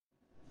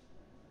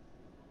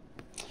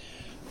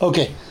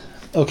Okay,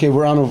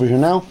 we're on over here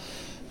now.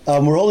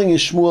 We're holding in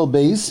Shmuel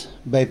Beis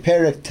by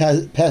Perek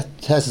Tes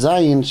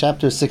Zayin,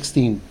 chapter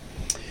 16.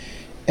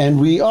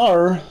 And we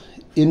are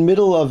in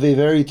middle of a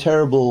very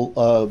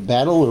terrible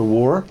battle or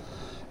war,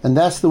 and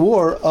that's the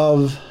war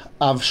of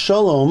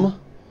Avshalom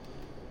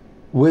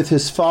with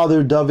his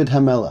father David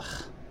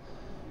HaMelech.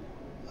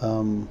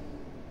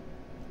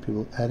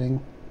 People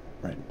adding?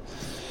 Right.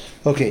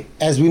 Okay,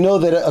 as we know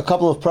that a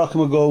couple of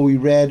prakim ago we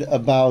read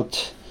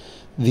about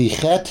the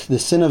Chet, the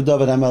sin of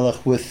David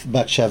HaMelech with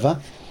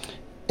Bathsheba,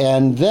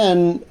 and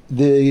then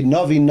the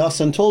Navi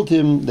Nasan told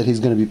him that he's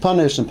going to be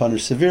punished and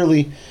punished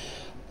severely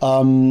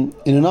in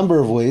a number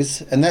of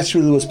ways, and that's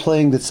really what's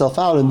playing itself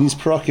out in these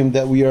prakim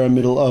that we are in the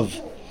middle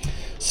of.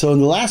 So in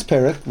the last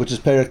parak, which is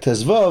Perek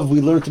Tezvav, we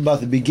learned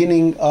about the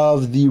beginning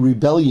of the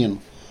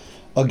rebellion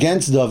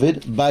against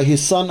David by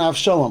his son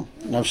Avshalom.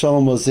 And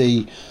Avshalom was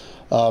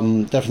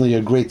definitely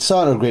a great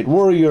son, a great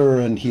warrior,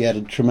 and he had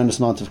a tremendous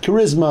amount of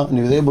charisma, and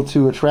he was able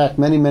to attract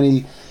many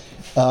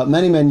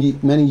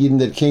Yidden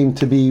that came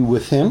to be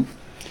with him.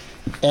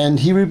 And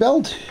he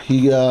rebelled.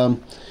 He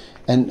and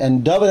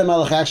David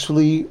HaMelech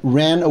actually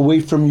ran away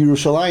from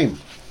Yerushalayim.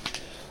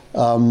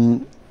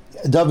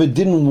 David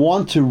didn't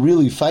want to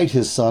really fight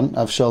his son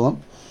Avshalom,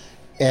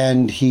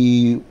 and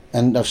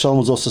Avshalom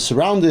was also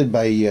surrounded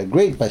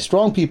by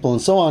strong people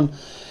and so on.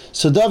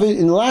 So David,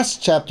 in the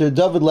last chapter,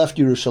 David left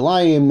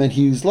Yerushalayim, and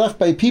he was left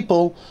by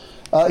people.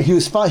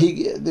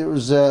 There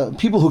was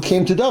people who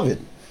came to David,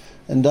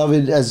 and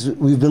David, as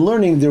we've been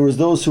learning, there was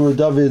those who were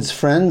David's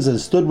friends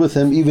and stood with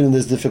him even in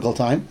this difficult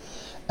time,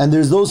 and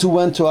there's those who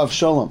went to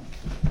Avshalom.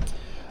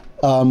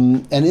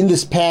 And in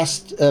this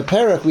past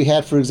parak, we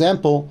had, for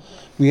example,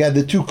 we had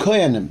the two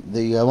Kohanim.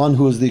 The one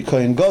who was the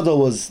Kohen Gadol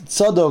was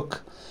Tzadok,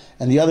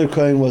 and the other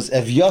Kohen was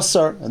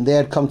Evyasar, and they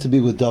had come to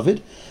be with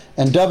David.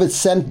 And David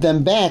sent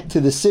them back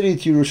to the city,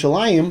 to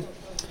Yerushalayim,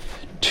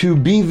 to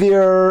be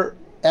there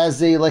as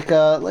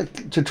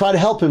to try to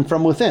help him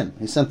from within.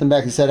 He sent them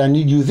back. He said, "I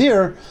need you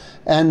there,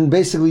 and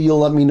basically you'll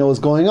let me know what's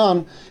going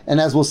on." And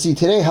as we'll see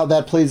today, how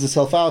that plays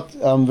itself out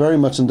very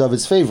much in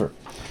David's favor.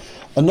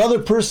 Another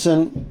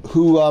person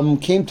who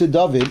came to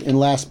David in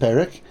last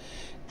parak,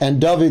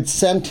 and David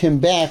sent him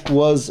back,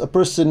 was a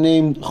person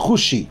named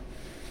Chushi.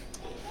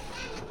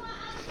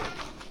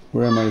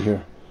 Where am I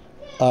here?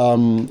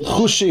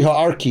 Chushi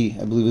Ha'arki,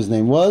 I believe his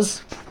name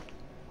was.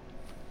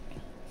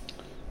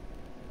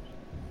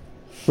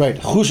 Right,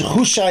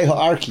 Chushai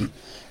Ha'arki.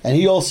 And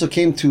he also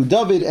came to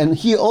David, and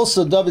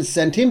David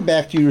sent him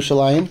back to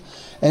Yerushalayim,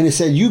 and he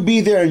said, "You be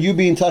there, and you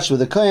be in touch with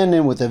the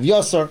Kohanim, with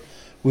Evyasar,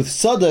 with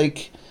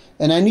Tzadok,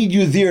 and I need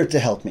you there to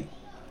help me."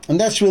 And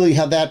that's really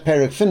how that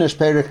parak finished,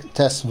 Perek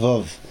Tes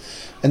Vav.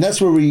 And that's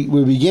where we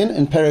begin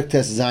in Perek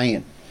Tes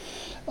Zayin.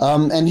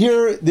 And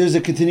here there's a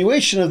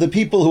continuation of the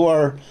people who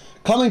are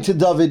coming to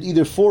David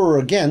either for or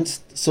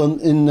against. So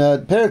in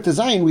Perek Tes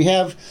Zayin we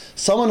have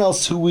someone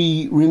else who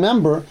we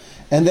remember,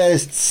 and that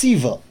is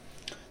Tziva.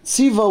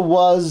 Tziva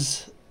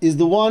is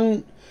the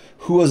one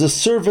who was a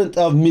servant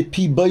of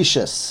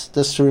Mephibosheth.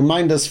 Just to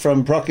remind us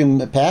from prakim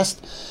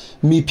past,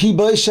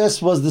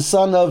 Mephibosheth was the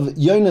son of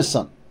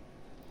Yonasan.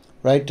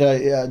 Right,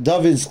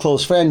 David's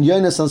close friend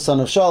Yonasan, son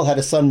of Shaul, had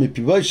a son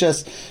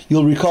Mephibosheth.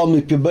 You'll recall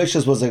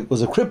Mephibosheth was a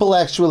cripple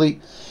actually,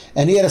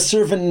 and he had a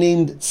servant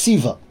named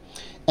Tziva.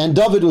 And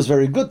David was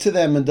very good to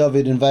them, and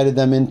David invited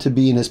them in to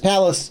be in his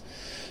palace.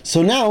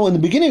 So now, in the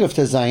beginning of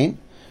Tezayin,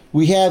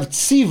 we have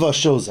Tziva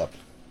shows up.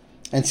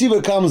 And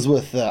Tziva comes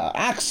with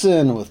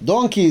oxen, with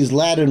donkeys,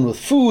 laden with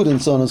food,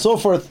 and so on and so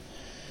forth.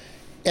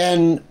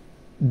 And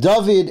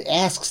David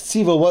asks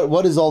Tziva,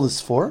 what is all this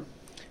for?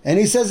 And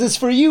he says, it's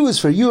for you, and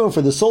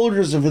for the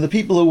soldiers, and for the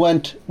people who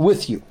went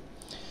with you.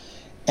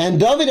 And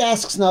David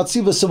asks now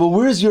Tziva, so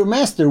where's your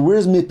master?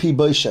 Where's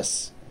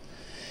Mephibosheth?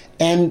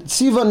 And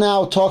Tziva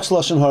now talks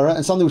Lashon Hara,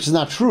 and something which is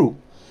not true.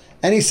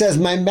 And he says,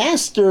 my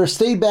master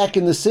stayed back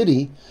in the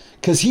city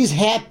because he's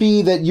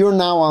happy that you're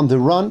now on the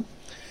run.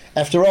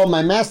 After all,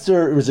 my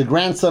master was a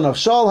grandson of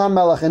Shaul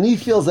HaMelech, and he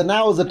feels that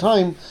now is the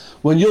time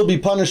when you'll be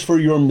punished for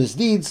your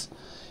misdeeds,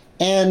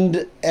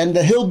 and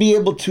that he'll be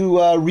able to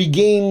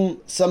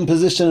regain some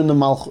position in the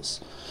Malchus.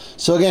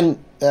 So again,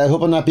 I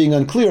hope I'm not being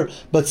unclear,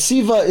 but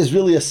Tziva is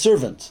really a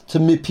servant to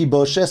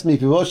Mephibosheth,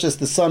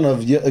 the son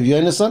of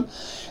Yonasan,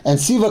 and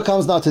Tziva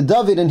comes now to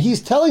David, and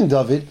he's telling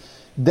David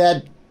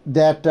that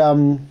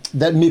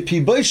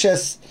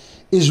Mephibosheth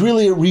is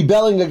really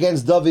rebelling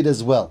against David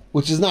as well,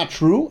 which is not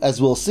true,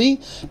 as we'll see,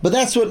 but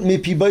that's what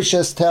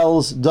Mephibosheth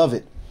tells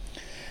David.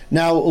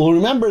 Now, we'll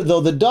remember,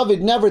 though, that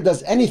David never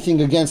does anything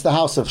against the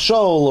house of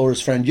Shaul or his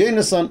friend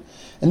Yonasan,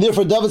 and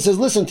therefore David says,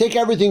 listen, take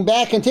everything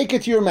back and take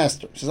it to your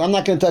master. He says, I'm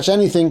not going to touch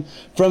anything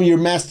from your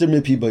master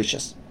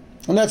Mephibosheth.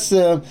 And that's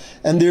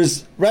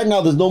right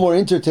now there's no more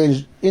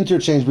interchange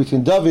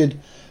between David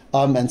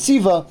and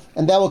Tziva,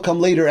 and that will come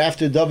later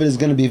after David is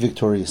going to be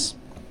victorious.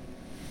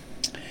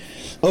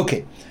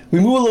 Okay, we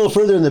move a little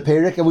further in the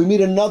Perek, and we meet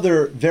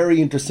another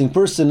very interesting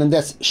person, and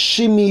that's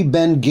Shimi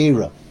ben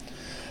Gera.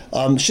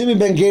 Shimi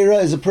ben Gera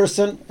is a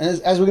person,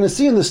 and as we're going to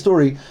see in the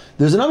story,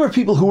 there's a number of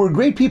people who were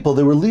great people.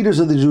 They were leaders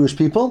of the Jewish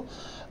people,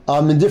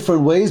 in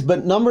different ways, but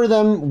a number of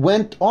them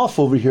went off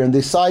over here and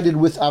they sided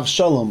with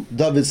Avshalom,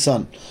 David's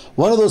son.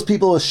 One of those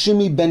people was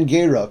Shimi ben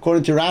Gera.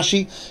 According to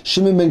Rashi,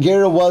 Shimi ben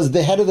Gera was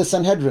the head of the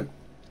Sanhedrin.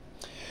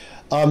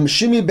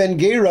 Shimi ben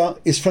Gera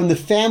is from the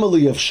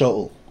family of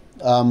Shaul.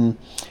 And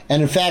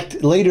in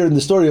fact, later in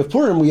the story of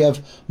Purim, we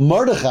have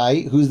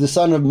Mordechai, who's the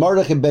son of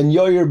Mordechai ben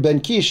Yoyer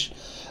ben Kish,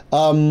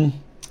 ben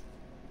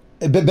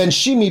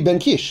Shimi ben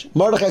Kish.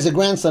 Mordechai is a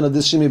grandson of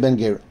this Shimi ben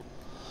Gera.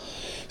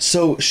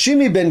 So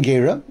Shimi ben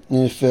Gera,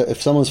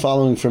 if someone's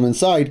following from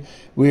inside,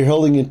 we're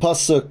holding in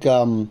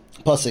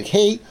Pasuk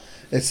Hey.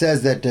 It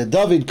says that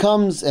David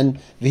comes and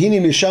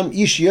V'hini misham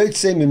ish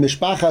yotze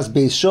mimishpachas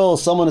beis Shaul.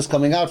 Someone is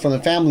coming out from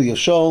the family of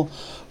Shaul,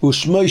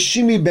 u'shmoi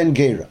Shimi ben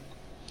Gera.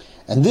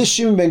 And this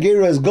Shimi ben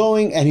Gera is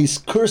going and he's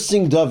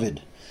cursing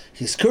David.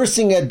 He's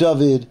cursing at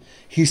David.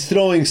 He's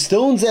throwing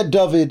stones at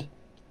David,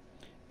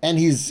 and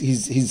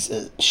he's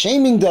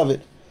shaming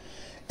David.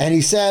 And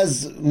he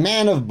says,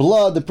 man of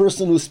blood, the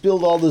person who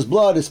spilled all this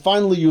blood, is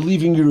finally you're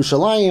leaving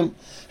Yerushalayim.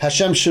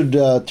 Hashem should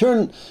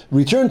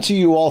return to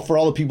you all for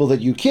all the people that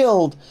you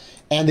killed,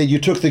 and that you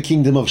took the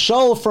kingdom of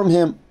Shaul from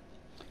him.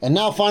 And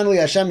now finally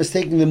Hashem is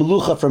taking the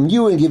Melucha from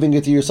you and giving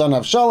it to your son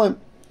Avshalom.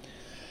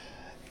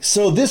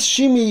 So this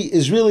Shimi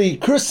is really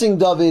cursing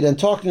David and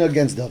talking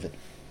against David.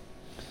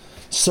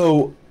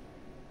 So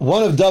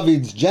one of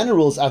David's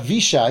generals,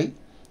 Avishai,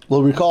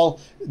 we'll recall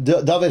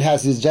David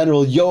has his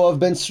general Yoav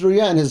ben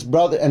Sruya and his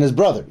brother.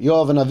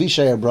 Yoav and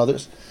Avishai are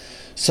brothers.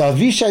 So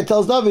Avishai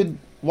tells David,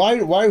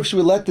 "Why should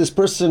we let this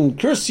person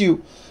curse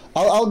you?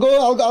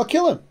 I'll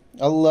kill him.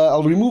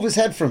 I'll remove his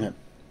head from him."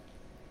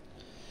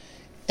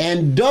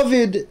 And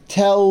David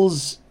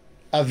tells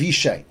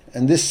Avishai,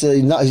 and this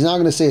he's not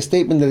going to say a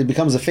statement that it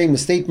becomes a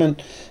famous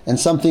statement and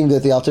something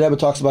that the Alter Rebbe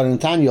talks about in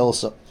Tanya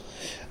also.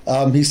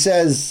 He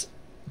says,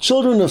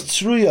 "Children of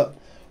Tzruya,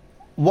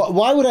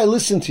 why would I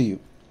listen to you?"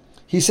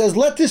 He says,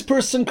 let this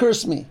person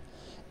curse me.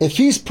 If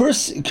he's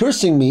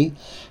cursing me,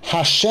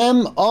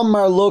 Hashem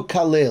Amar Lo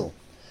Kalel.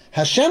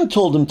 Hashem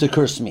told him to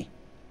curse me.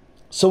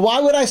 So why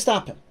would I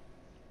stop him?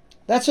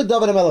 That's what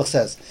David HaMelech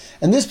says.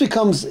 And this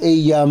becomes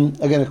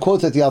a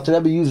quote that the Alter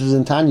Rebbe uses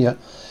in Tanya,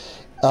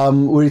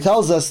 where he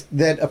tells us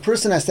that a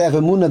person has to have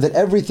emunah that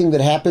everything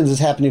that happens is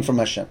happening from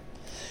Hashem.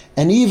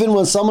 And even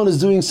when someone is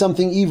doing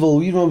something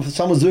evil, even when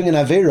someone's doing an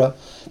Avera,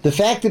 the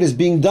fact that it's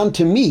being done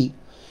to me,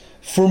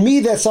 for me,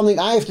 that's something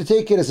I have to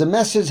take it as a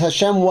message.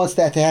 Hashem wants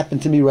that to happen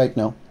to me right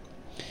now.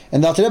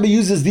 And the Alter Rebbe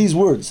uses these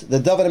words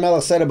that David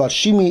HaMelech said about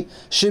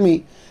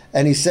Shimi,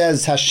 and he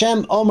says,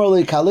 Hashem Omer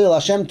Li Kalil,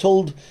 Hashem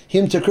told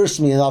him to curse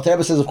me. And the Alter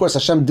Rebbe says, of course,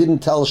 Hashem didn't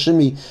tell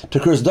Shimi to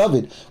curse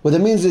David. What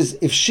that means is,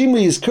 if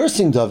Shimi is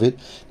cursing David,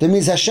 that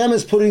means Hashem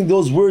is putting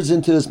those words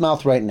into his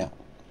mouth right now.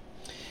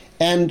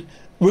 And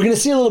we're going to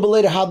see a little bit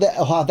later how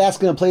that's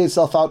going to play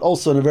itself out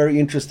also in a very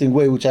interesting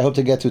way, which I hope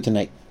to get to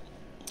tonight.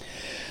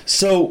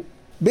 So,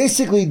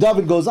 basically,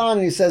 David goes on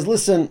and he says,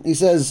 listen, he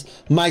says,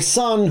 my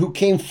son who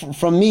came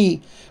from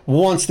me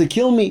wants to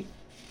kill me.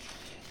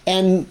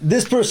 And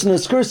this person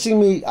is cursing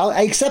me.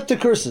 I accept the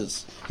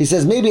curses. He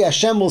says, maybe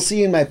Hashem will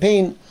see in my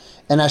pain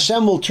and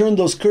Hashem will turn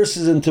those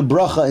curses into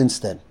bracha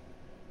instead.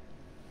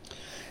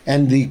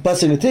 And the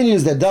pasuk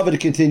continues that David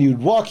continued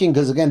walking,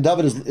 because again,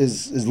 David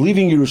is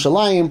leaving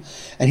Yerushalayim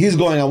and he's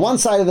going on one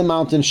side of the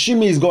mountain,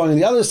 Shimi is going on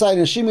the other side,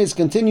 and Shimi is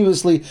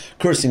continuously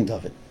cursing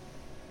David.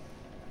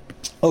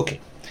 Okay.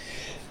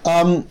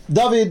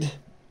 David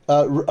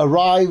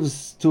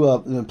arrives to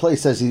a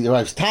place, says he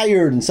arrives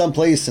tired in some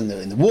place in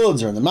the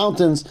woods or in the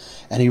mountains,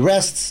 and he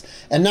rests.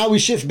 And now we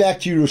shift back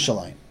to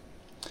Yerushalayim.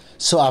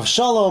 So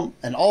Avshalom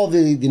and all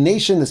the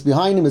nation that's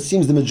behind him, it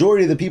seems the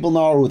majority of the people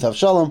now are with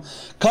Avshalom,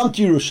 come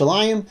to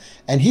Yerushalayim,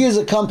 and he is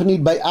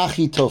accompanied by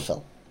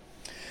Achitophel.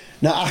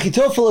 Now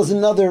Achitophel is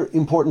another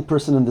important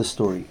person in this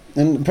story,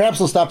 and perhaps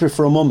we'll stop here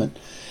for a moment.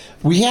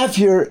 We have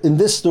here in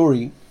this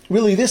story,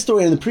 really this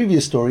story and the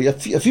previous story, a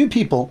few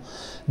people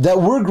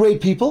that were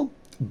great people,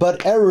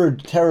 but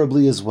erred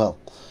terribly as well.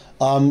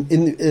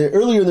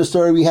 Earlier in the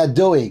story, we had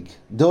Doeg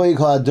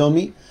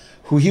Ha'adomi,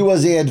 who he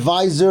was an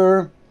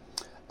advisor.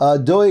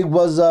 Doeg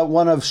was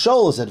one of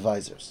Shaul's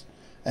advisors.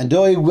 And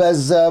Doeg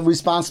was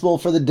responsible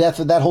for the death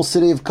of that whole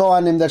city of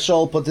Kohanim that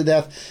Shaul put to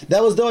death.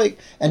 That was Doeg.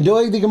 And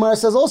Doeg, the Gemara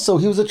says also,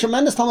 he was a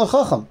tremendous Talmid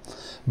Chacham.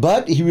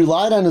 But he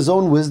relied on his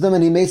own wisdom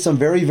and he made some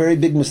very, very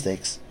big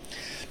mistakes.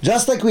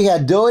 Just like we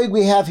had Doeg,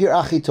 we have here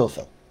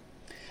Achitophel.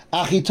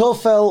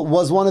 Achitophel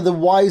was one of the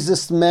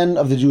wisest men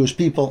of the Jewish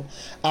people.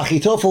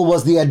 Achitophel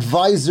was the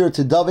advisor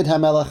to David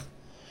HaMelech.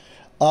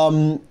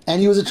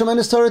 And he was a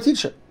tremendous Torah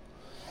teacher.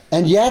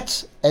 And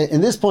yet,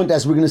 in this point,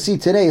 as we're going to see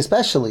today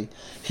especially,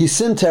 he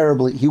sinned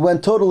terribly. He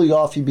went totally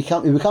off. He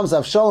becomes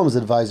Avshalom's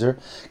advisor,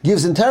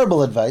 gives him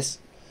terrible advice.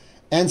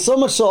 And so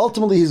much so,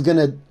 ultimately, he's going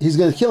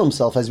to kill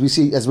himself, as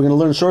we're going to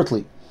learn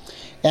shortly.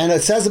 And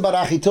it says about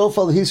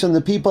Achitophel, he's from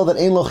the people that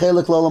ein lo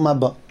chelik l'olam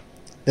haba,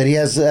 that he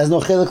has no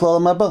chelik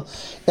l'olam haba.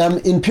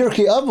 In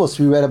Pirkei Avos,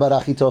 we read about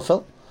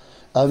Achitophel.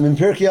 In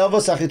Pirkei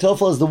Avos,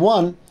 Achitophel is the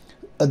one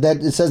that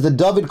it says that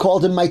David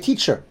called him my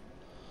teacher.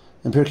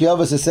 In Pirkei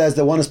Avos it says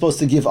that one is supposed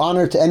to give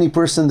honor to any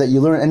person that you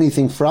learn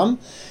anything from.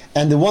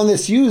 And the one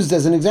that's used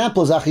as an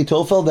example is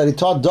Achitophel, that he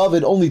taught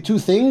David only 2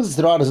 things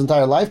throughout his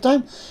entire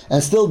lifetime,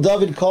 and still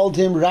David called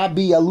him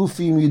Rabbi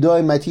Alufi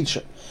Midoi, my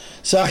teacher.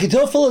 So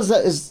Achitophel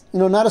is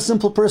not a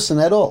simple person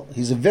at all.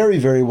 He's a very,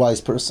 very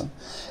wise person.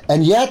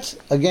 And yet,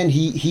 again,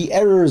 he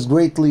errs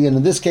greatly, and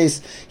in this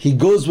case, he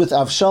goes with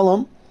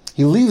Avshalom,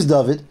 he leaves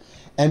David,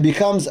 and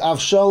becomes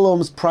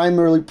Avshalom's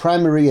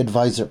primary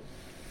advisor.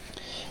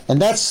 And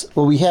that's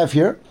what we have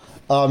here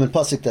in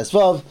Pasuk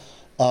Tesvav.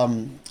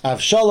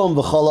 Avshalom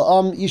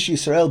v'chol ish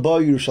Yisrael bo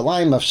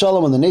Yerushalayim.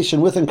 Avshalom and the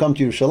nation with him come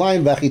to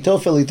Yerushalayim.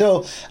 V'Achitophel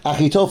ito.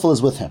 Achitophel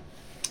is with him.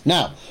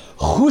 Now,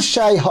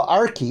 Hushai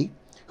Ha'arki,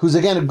 who's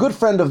again a good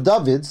friend of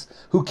David's,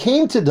 who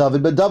came to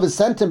David, but David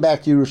sent him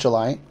back to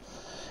Yerushalayim,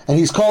 and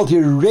he's called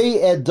here Rei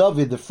Ed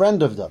David, the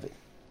friend of David,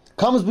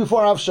 comes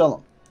before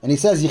Avshalom, and he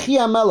says, Yechi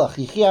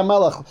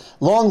HaMelech,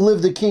 long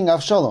live the king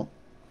Avshalom.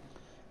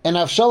 And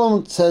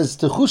Avshalom says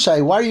to Hushai,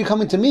 why are you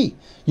coming to me?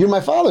 You're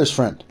my father's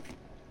friend.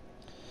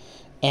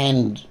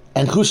 And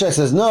Hushai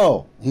says,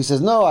 no. He says,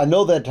 no, I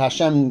know that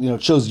Hashem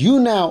chose you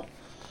now,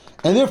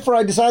 and therefore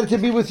I decided to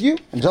be with you.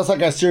 And just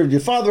like I served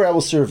your father, I will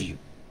serve you.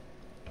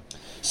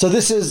 So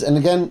this is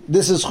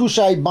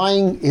Hushai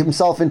buying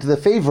himself into the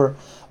favor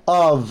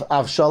of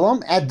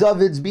Avshalom at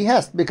David's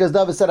behest, because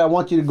David said, I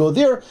want you to go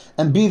there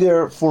and be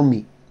there for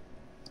me.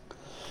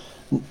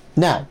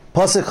 Now,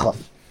 Pasuk Chav.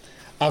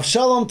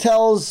 Avshalom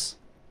tells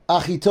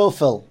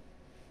Achitophel,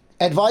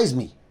 advise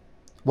me.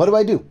 What do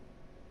I do?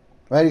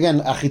 Right, again,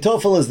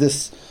 Achitophel is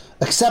this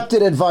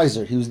accepted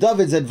advisor. He was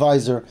David's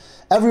advisor.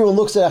 Everyone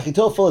looks at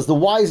Achitophel as the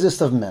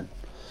wisest of men.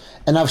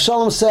 And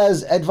Avshalom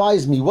says,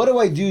 advise me. What do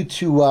I do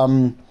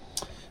to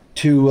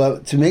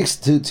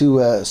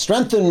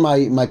strengthen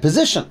my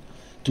position,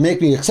 to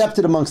make me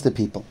accepted amongst the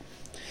people?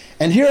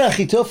 And here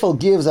Achitophel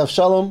gives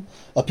Avshalom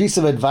a piece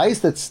of advice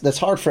that's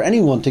hard for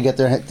anyone to get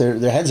their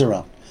heads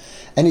around.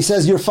 And he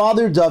says, your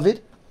father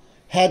David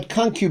had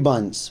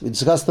concubines. We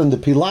discussed them, the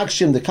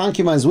Pilagshim, the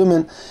concubines,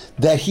 women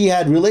that he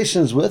had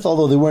relations with,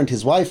 although they weren't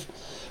his wife,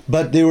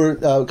 but they were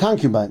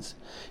concubines.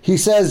 He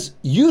says,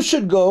 you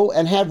should go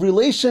and have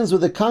relations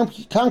with the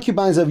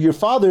concubines of your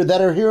father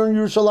that are here in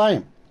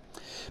Yerushalayim,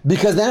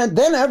 because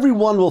then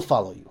everyone will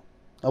follow you.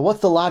 Now,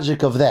 what's the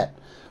logic of that?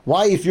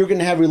 Why, if you're going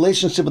to have a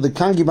relationship with the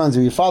concubines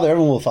of your father,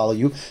 everyone will follow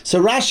you?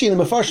 So Rashi and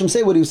the Mefarshim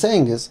say what he was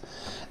saying is,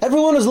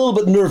 everyone is a little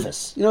bit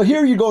nervous.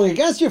 Here you're going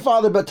against your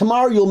father, but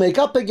tomorrow you'll make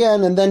up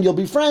again, and then you'll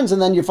be friends,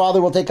 and then your father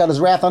will take out his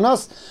wrath on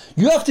us.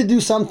 You have to do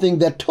something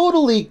that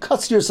totally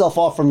cuts yourself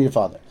off from your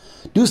father.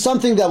 Do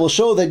something that will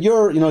show that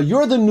you're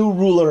the new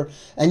ruler,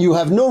 and you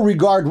have no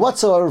regard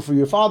whatsoever for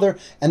your father,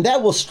 and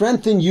that will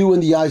strengthen you in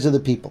the eyes of the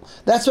people.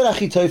 That's what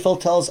Achitophel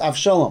tells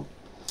Avshalom.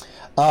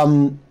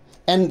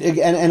 And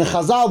in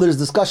Chazal, there's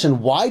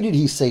discussion, why did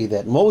he say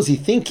that? And what was he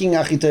thinking,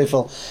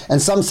 Achitophel? And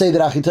some say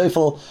that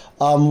Achitophel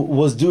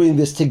was doing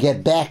this to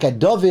get back at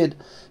David.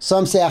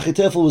 Some say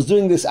Achitophel was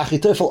doing this.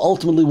 Achitophel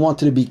ultimately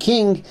wanted to be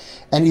king,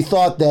 and he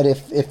thought that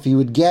if he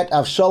would get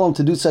Avshalom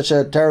to do such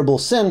a terrible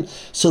sin,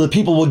 so the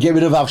people would get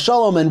rid of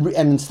Avshalom and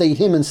instate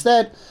him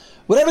instead.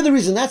 Whatever the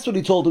reason, that's what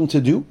he told him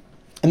to do.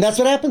 And that's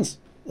what happens.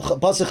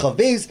 Pasuk Shmuel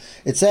Beis,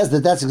 it says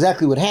that's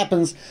exactly what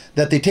happens,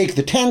 that they take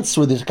the tents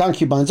where the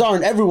concubines are,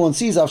 and everyone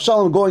sees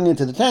Avshalom going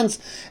into the tents,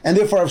 and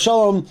therefore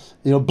Avshalom,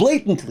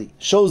 blatantly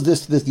shows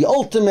this the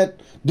ultimate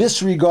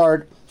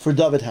disregard for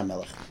David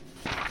HaMelech.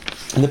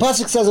 And the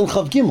Pasuk says in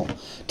Chav Gimel,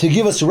 to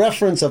give us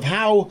reference of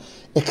how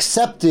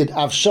accepted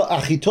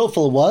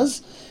Achitophel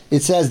was,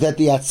 it says that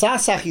the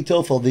Atzas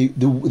Achitophel,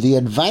 the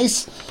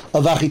advice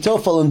of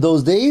Achitophel in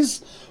those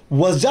days,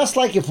 was just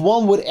like if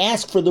one would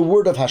ask for the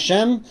word of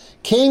Hashem,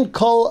 Kain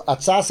Kol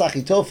Atzas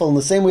Achitophel, in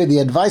the same way the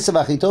advice of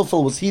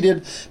Achitophel was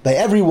heeded by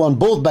everyone,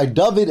 both by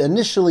David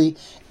initially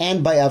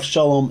and by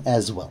Avshalom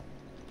as well.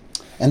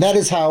 And that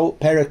is how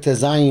Perek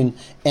Tezayin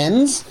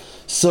ends.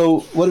 So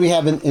what do we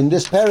have in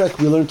this Perek?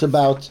 We learned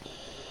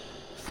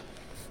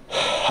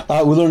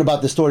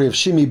about the story of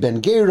Shimi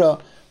ben Gera.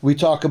 We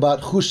talk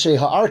about Hushai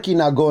Ha'arki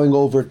now going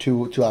over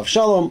to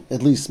Avshalom,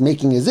 at least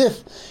making as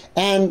if,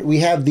 and we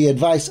have the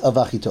advice of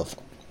Achitophel.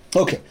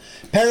 Okay,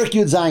 Perek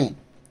Yud Zayin.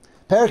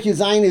 Perek Yud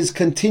Zayin is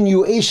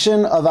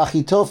continuation of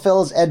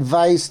Achitophel's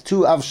advice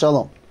to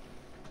Avshalom.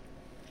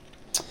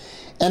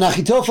 And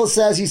Achitophel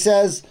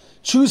says,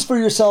 choose for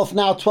yourself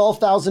now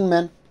 12,000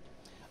 men.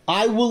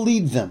 I will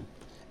lead them,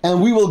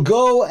 and we will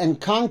go and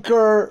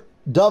conquer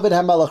David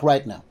HaMelech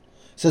right now.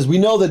 He says, we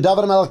know that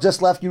David HaMelech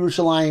just left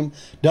Yerushalayim.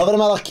 David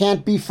HaMelech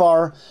can't be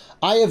far.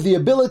 I have the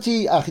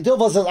ability.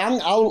 Achitophel says,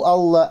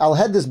 I'll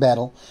head this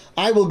battle.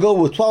 I will go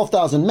with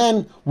 12,000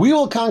 men. We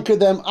will conquer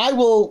them.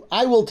 I'll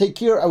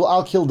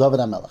kill David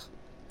HaMelech.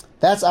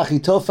 That's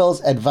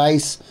Achitophel's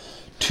advice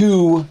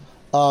to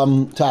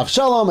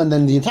Avshalom, and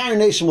then the entire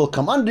nation will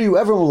come under you.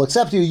 Everyone will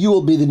accept you. You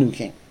will be the new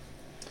king.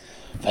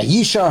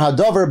 Vayishar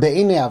hadavar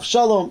be'inei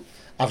Avshalom.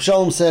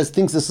 Avshalom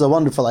thinks this is a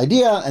wonderful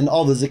idea, and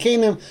all the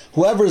Zekanim,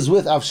 whoever is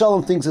with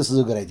Avshalom, thinks this is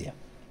a good idea.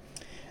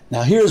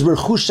 Now here's where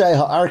Hushai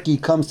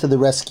Ha'arki comes to the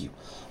rescue.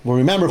 Well,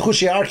 remember,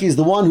 Hushai Arki is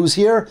the one who's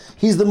here.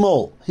 He's the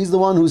mole. He's the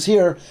one who's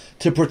here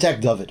to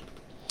protect David.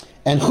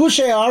 And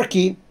Hushai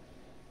Arki,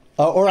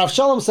 or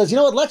Avshalom says, you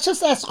know what, let's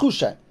just ask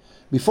Hushai.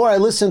 Before I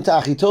listen to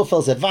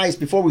Achitophel's advice,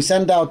 before we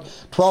send out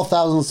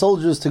 12,000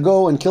 soldiers to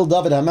go and kill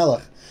David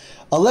HaMelech,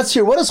 let's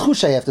hear, what does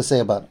Hushai have to say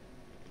about it?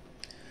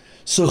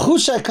 So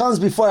Hushai comes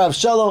before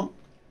Avshalom,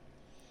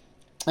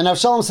 and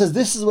Avshalom says,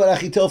 this is what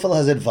Achitophel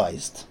has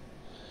advised.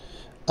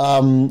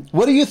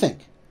 What do you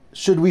think?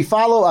 Should we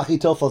follow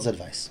Achitophel's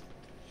advice?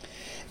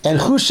 And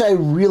Hushai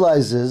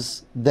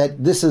realizes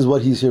that this is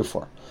what he's here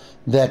for.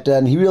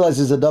 And he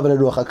realizes that David had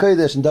Ruach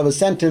HaKodesh, and David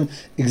sent him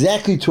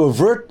exactly to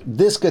avert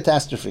this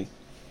catastrophe.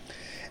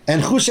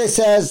 And Hushai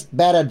says,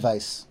 bad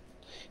advice.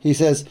 He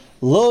says,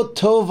 Lo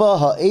tova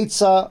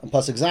ha'etza,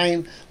 pasuk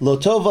zayin, Lo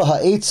tova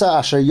ha'etza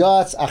asher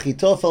yatz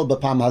Achitophel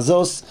b'pam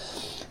hazos.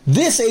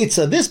 This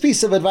etza, this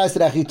piece of advice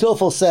that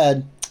Achitophel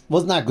said,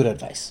 was not good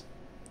advice.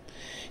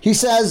 He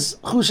says,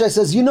 Hushai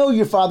says, you know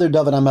your father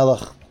David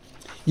HaMelech.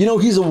 You know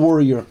he's a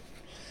warrior.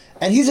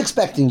 And he's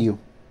expecting you.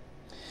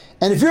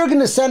 And if you're going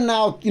to send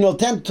out,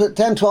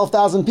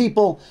 12,000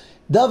 people,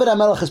 David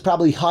HaMelech is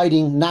probably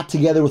hiding, not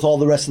together with all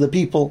the rest of the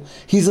people.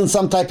 He's in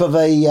some type of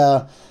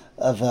a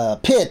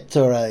pit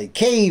or a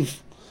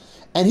cave.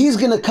 And he's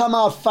going to come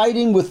out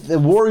fighting with the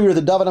warrior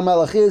that David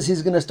HaMelech is.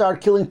 He's going to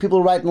start killing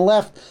people right and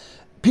left.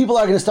 People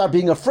are going to start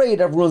being afraid.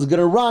 Everyone's going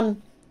to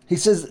run. He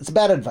says, it's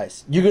bad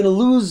advice. You're going to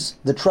lose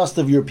the trust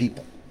of your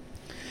people.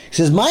 He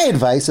says, my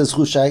advice, says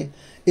Hushai,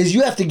 is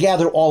you have to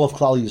gather all of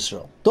Klal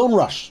Yisrael. Don't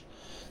rush.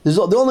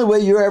 The only way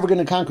you're ever going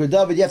to conquer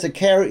David, you have to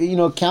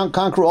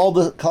conquer all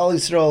the Klal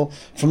Yisrael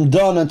from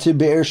Dan unto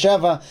Be'er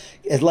Sheva.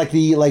 It's like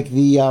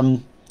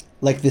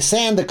the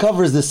sand that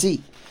covers the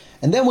sea.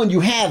 And then when you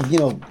have,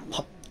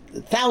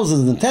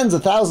 thousands and tens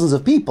of thousands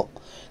of people,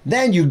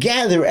 then you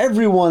gather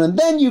everyone, and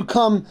then you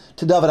come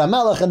to David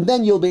HaMelech, and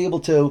then you'll be able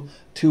to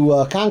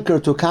conquer,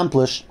 to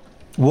accomplish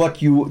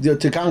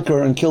to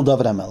conquer and kill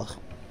David HaMelech.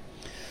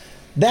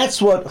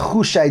 That's what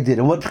Hushai did.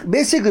 And what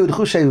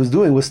Hushai was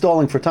doing was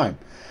stalling for time.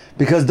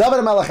 Because David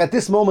HaMelech at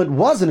this moment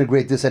was in a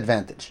great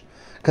disadvantage.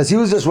 Because he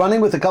was just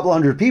running with a couple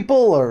hundred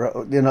people, or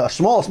a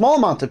small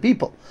amount of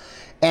people.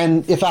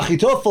 And if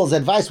Achitophel's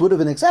advice would have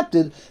been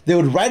accepted, they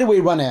would right away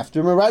run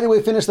after him and right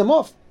away finish them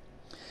off.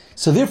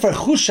 So therefore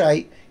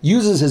Hushai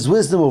uses his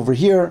wisdom over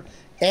here,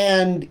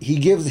 and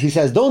he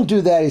says, don't do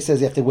that. He says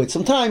you have to wait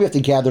some time, you have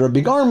to gather a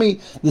big army.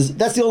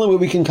 That's the only way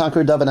we can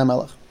conquer David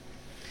HaMelech.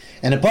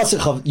 And in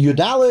Pasuk of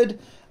Yudalid,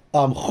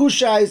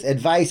 Hushai's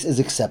advice is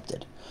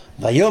accepted.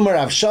 Vayomer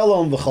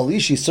Avshalom v'chol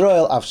ish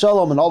Yisrael,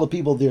 Avshalom and all the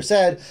people there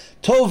said,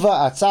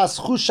 Tova atzas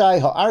Hushai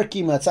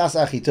ha'arki matzas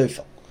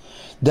Achitophel.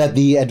 That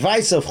the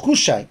advice of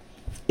Hushai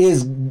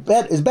is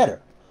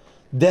better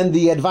than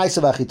the advice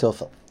of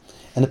Achitophel.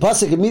 And the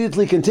Pasuk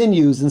immediately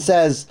continues and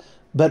says,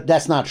 but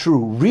that's not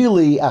true.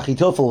 Really,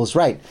 Achitophel was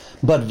right.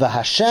 But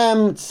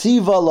v'Hashem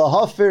tziva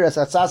lahafir es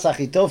atzas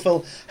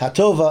Achitophel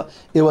hatova.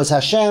 It was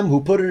Hashem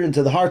who put it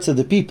into the hearts of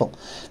the people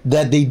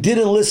that they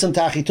didn't listen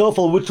to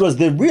Achitophel, which was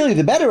really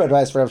the better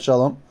advice for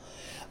Avshalom.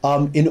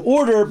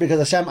 Because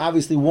Hashem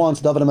obviously wants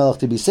David HaMelech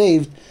to be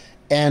saved,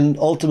 and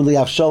ultimately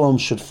Avshalom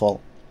should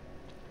fall.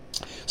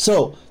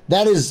 So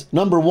that is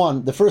number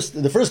one, the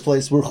first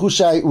place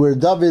where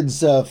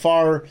David's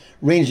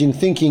far-ranging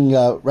thinking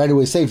right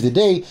away saved the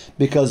day,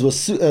 because it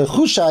was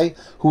Hushai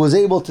who was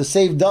able to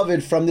save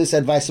David from this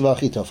advice of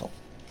Achitophel.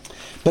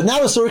 But now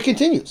the story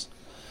continues.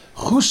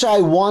 Hushai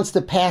wants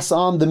to pass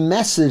on the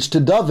message to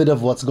David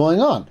of what's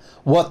going on,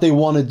 what they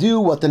want to do,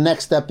 what the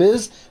next step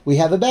is. We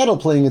have a battle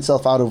playing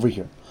itself out over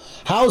here.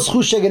 How is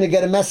Hushai going to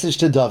get a message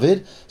to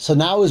David? So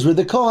now is where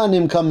the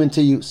Kohanim come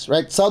into use,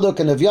 right? Tzadok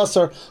and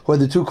Avyasar, who are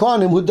the two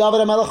Kohanim, who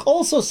David HaMelech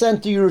also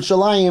sent to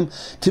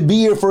Yerushalayim to be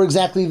here for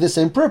exactly the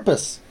same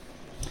purpose.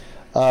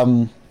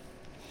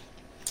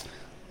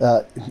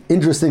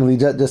 Interestingly,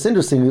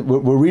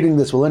 we're reading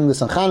this, we're learning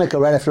this on Hanukkah,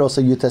 right after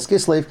also Yutas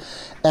Kislev.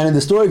 And in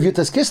the story of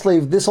Yutas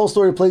Kislev, this whole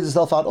story plays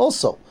itself out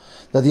also.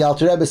 That the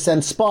Alter Rebbe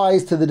sent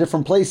spies to the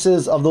different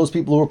places of those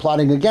people who were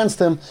plotting against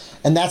him,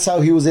 and that's how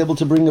he was able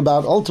to bring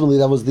about, ultimately,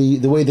 that was the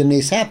way the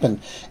nace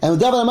happened. And with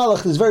David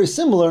HaMelech is very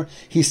similar.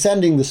 He's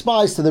sending the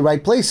spies to the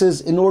right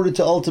places in order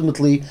to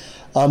ultimately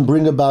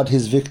bring about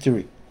his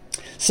victory.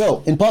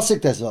 So, in Pasuk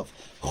Tezvav,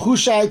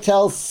 Hushai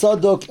tells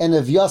Tzadok and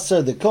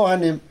Avyasar, the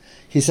Kohanim,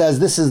 he says,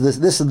 this is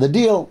the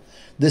deal,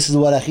 this is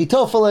what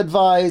Achitophel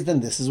advised,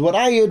 and this is what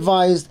I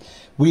advised.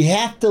 We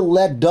have to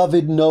let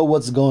David know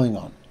what's going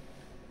on.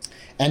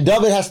 And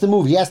David has to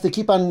move. He has to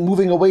keep on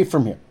moving away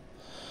from here.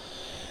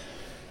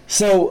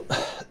 So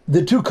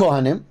the two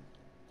Kohanim,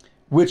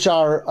 which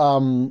are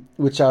again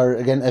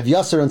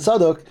Avyasar and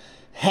Tzadok,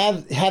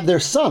 have their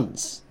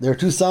sons. There are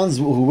two sons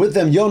who with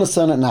them,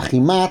 Yonasan and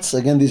Achimatz.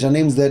 Again, these are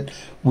names that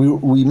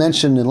we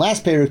mentioned in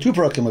last period, 2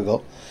 parakim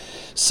ago.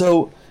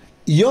 So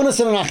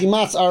Yonasan and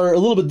Achimatz are a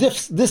little bit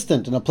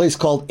distant in a place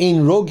called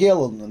Ein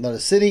Rogel, another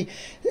city,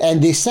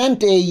 and they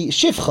sent a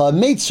shifcha, a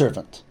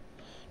maidservant,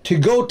 to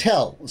go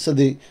tell. So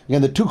the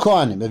two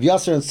Kohanim, if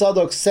Yasser and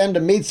Sadok, send a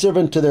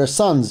maidservant to their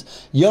sons,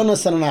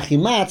 Yonasan and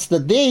Achimatz,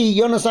 that they,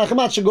 Yonasan and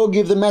Achimatz, should go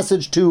give the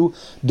message to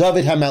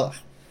David HaMelech.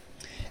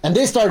 And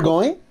they start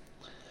going,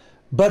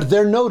 but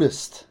they're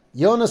noticed.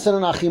 Yonasan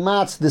and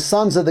Achimatz, the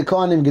sons of the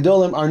Kohanim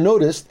Gedolim, are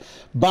noticed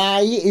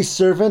by a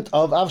servant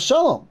of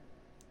Avshalom.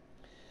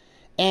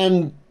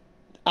 And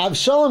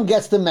Avshalom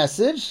gets the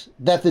message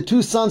that the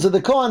two sons of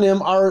the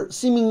Kohanim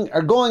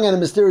are going on a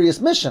mysterious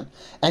mission,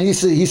 and he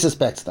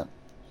suspects them.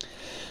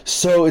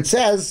 So it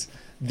says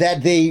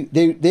that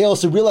they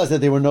also realized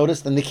that they were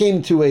noticed, and they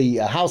came to a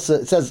house,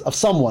 it says of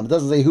someone, it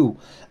doesn't say who,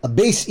 a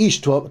Beis Ish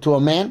to a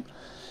man,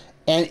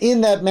 and in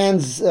that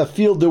man's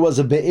field there was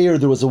a be'er,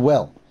 there was a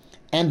well,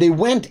 and they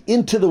went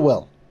into the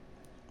well.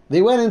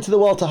 They went into the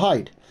well to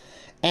hide,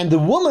 and the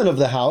woman of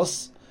the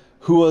house,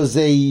 who was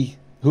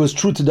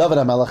true to David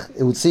HaMelech,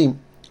 it would seem,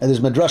 and there's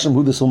Midrashim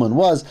who this woman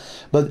was,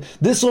 but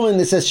this woman,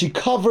 it says, she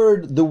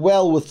covered the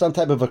well with some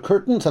type of a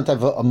curtain, some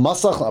type of a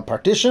masach, a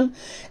partition,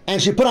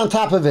 and she put on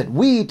top of it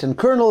wheat and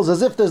kernels,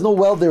 as if there's no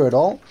well there at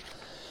all.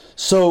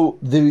 So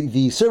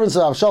the servants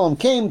of Avshalom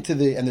came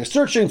and they're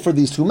searching for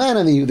these two men,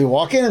 and they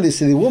walk in and they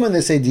see the woman,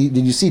 they say, did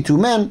you see two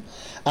men?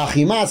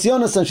 Achimatz,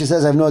 Yonas, and she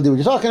says, I have no idea what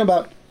you're talking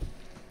about.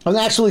 And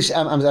actually,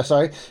 I'm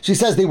sorry, she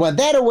says they went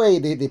that way,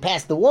 they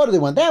passed the water, they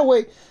went that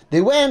way,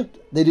 they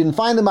didn't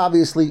find them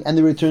obviously, and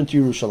they returned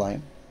to Yerushalayim.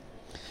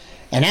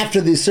 And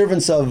after the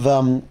servants of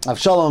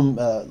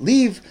Avshalom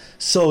leave,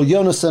 so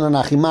Yonasan and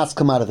Achimatz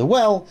come out of the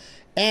well,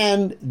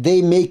 and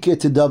they make it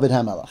to David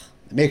HaMelech.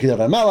 They make it to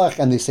David HaMelech,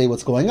 and they say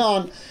what's going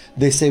on.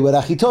 They say what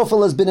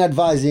Achitophel has been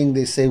advising.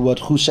 They say what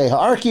Hushai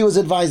HaArki was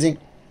advising.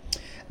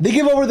 They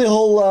give over the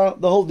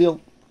whole deal.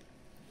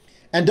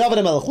 And David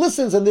HaMelech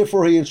listens, and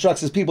therefore he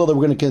instructs his people that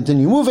we're going to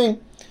continue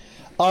moving.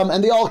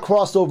 And they all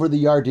crossed over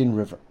the Yarden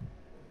River.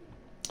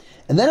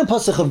 And then in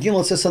Pasuk of Gimel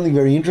it says something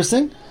very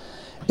interesting.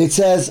 It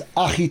says,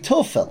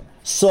 Achitophel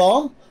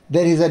saw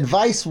that his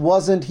advice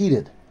wasn't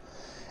heeded.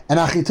 And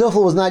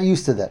Achitophel was not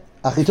used to that.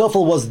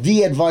 Achitophel was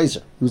the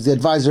advisor. He was the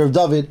advisor of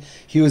David.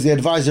 He was the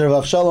advisor of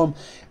Avshalom.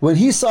 When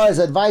he saw his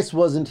advice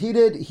wasn't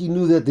heeded, he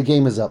knew that the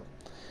game is up.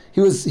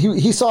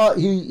 He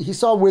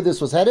saw where this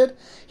was headed.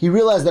 He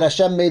realized that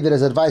Hashem made that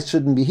his advice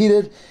shouldn't be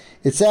heeded.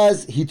 It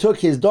says he took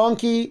his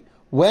donkey,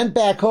 went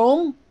back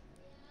home,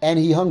 and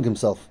he hung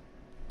himself.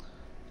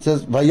 It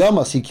says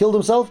Vayamas, he killed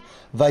himself.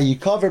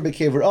 Vayikaver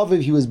bekever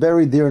aviv, he was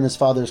buried there in his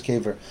father's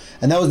kever.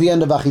 And that was the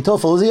end of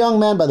Achitophel. He was a young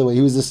man, by the way.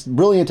 He was this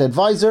brilliant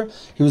advisor.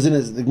 He was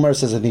the Gemara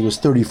says that he was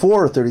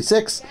 34 or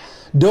 36.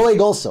 Doeg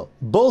also.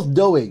 Both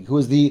Doeg, who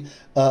was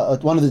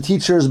one of the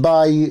teachers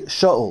by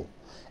Shaul,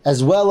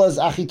 as well as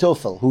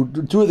Achitophel, who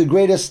two of the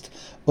greatest,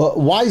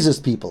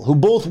 wisest people, who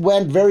both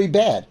went very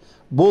bad.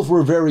 Both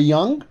were very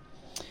young.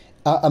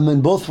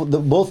 Both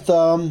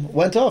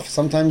went off.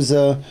 Sometimes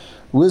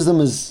wisdom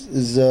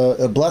is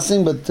a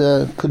blessing, but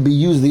could be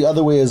used the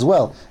other way as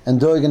well. And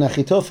Doeg and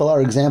Achitophel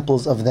are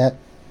examples of that.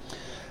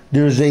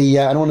 There's I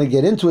don't want to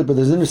get into it, but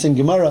there's an interesting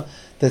Gemara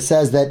that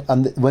says that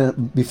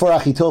before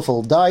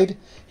Achitophel died,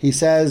 he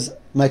says,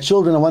 my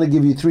children, I want to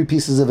give you 3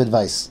 pieces of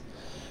advice.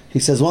 He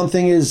says, one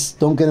thing is,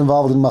 don't get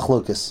involved in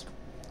machlokas.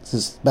 This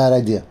is a bad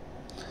idea.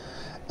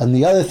 And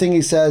the other thing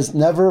he says,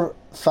 never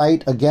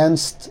fight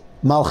against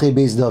Malchei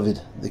Beis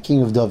David, the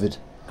king of David.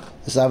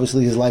 This is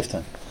obviously his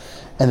lifetime.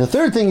 And the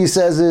third thing he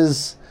says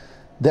is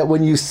that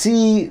when you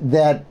see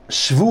that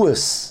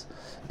Shavuos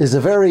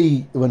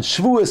when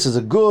Shavuos is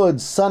a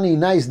good, sunny,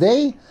 nice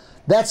day,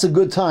 that's a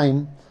good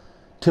time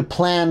to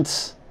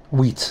plant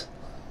wheat.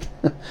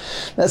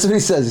 That's what he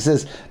says. He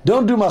says,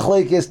 don't do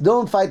machlekes,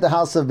 don't fight the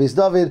house of Beis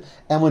David,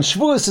 and when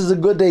Shavuos is a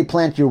good day,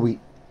 plant your wheat.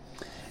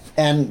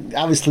 And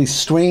obviously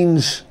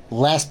strange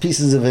last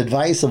pieces of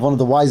advice of one of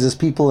the wisest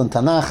people in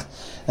Tanakh,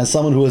 and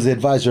someone who was the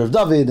advisor of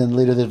David and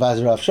later the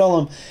advisor of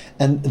Avshalom.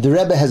 And the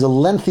Rebbe has a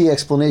lengthy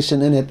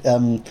explanation in it,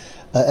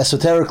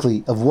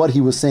 esoterically, of what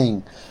he was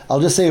saying. I'll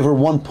just say over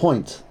one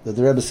point that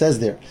the Rebbe says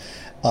there.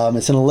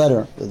 It's in a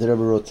letter that the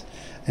Rebbe wrote.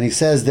 And he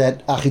says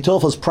that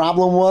Achitophel's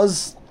problem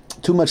was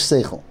too much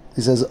seichel.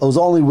 He says it was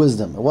only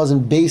wisdom. It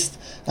wasn't based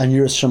on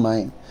Yiras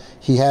Shamayim.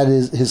 He had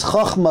his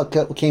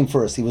chachma came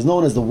first. He was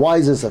known as the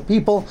wisest of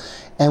people.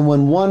 And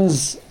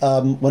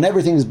when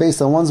everything is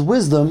based on one's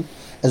wisdom,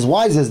 as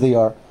wise as they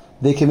are,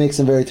 they can make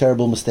some very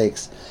terrible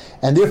mistakes.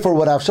 And therefore,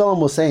 what Avshalom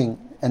was saying,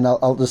 and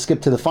I'll just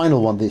skip to the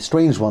final one, the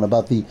strange one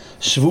about the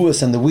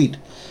Shavuos and the wheat.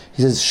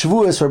 He says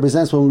Shavuos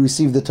represents when we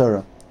receive the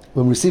Torah.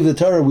 When we receive the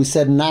Torah, we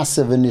said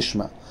Nasa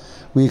v'nishma.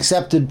 We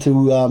accepted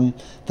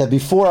that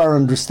before our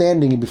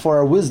understanding and before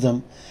our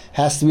wisdom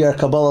has to be our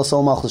Kabbalah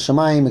Sol Malchus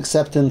Shamayim,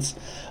 acceptance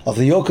of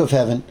the yoke of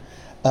heaven,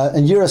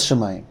 and Yiras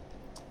Shamayim.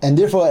 And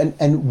therefore,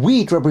 and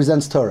wheat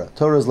represents Torah.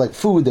 Torah is like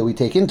food that we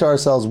take into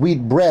ourselves.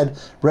 Wheat, bread.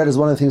 Bread is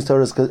one of the things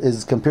Torah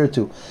is compared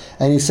to.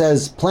 And he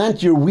says,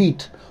 plant your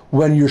wheat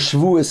when your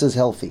Shavuos is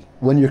healthy,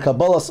 when your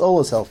Kabbalah Sol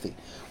is healthy,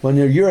 when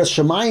your Yiras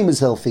Shamayim is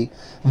healthy,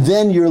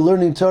 then your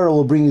learning Torah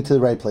will bring you to the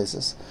right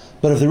places.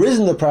 But if there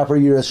isn't the proper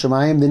Yiras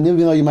Shamayim, then even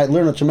though you might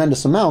learn a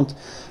tremendous amount,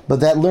 but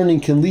that learning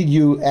can lead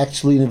you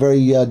actually in very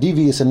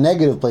devious and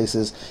negative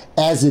places,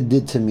 as it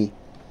did to me.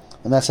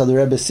 And that's how the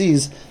Rebbe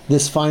sees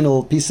this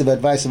final piece of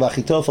advice of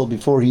Achitofel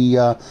before he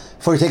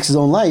takes his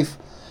own life,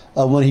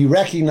 when he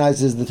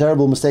recognizes the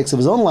terrible mistakes of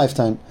his own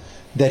lifetime,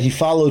 that he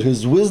followed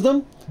his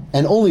wisdom,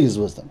 and only his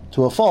wisdom,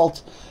 to a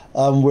fault,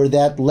 where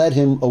that led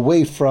him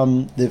away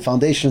from the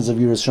foundations of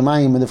Yiras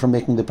Shamayim and from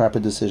making the proper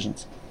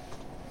decisions.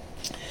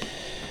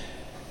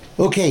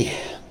 Okay,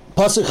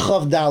 Pasuk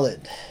Chav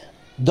Daled.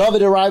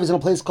 David arrives in a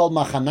place called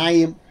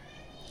Machanayim,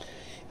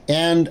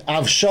 and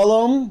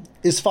Avshalom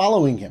is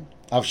following him.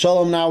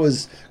 Avshalom now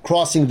is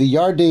crossing the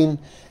Yarden,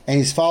 and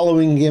he's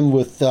following him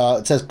with,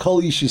 it says, Kol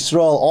Ish Yisrael,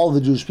 all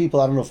the Jewish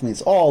people. I don't know if it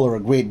means all or a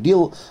great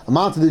deal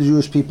amount of the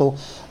Jewish people.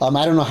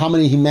 I don't know how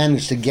many he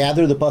managed to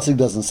gather, the Pasuk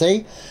doesn't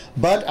say.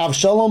 But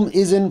Avshalom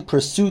is in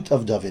pursuit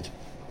of David.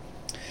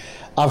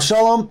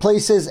 Avshalom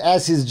places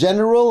as his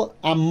general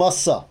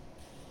Amasa.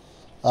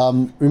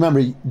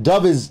 Remember,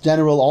 David's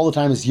general all the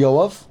time is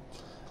Yoav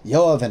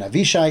and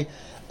Avishai.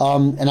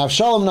 And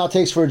Avshalom now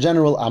takes for a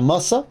general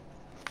Amasa.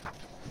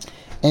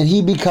 And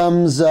he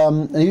becomes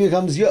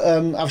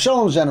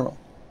Avshalom's general,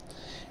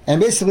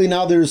 and basically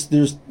now there's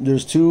two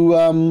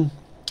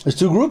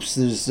groups.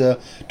 There's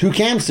two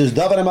camps. There's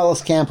David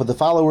HaMelech's camp with the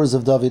followers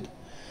of David,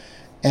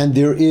 and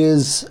there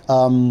is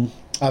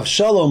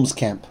Avshalom's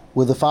camp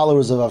with the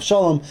followers of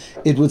Avshalom.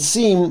 It would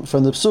seem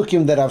from the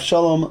psukim that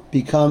Avshalom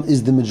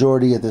is the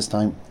majority at this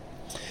time.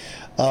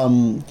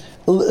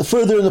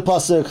 Further in the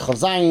pasuk,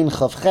 Chav Zayin,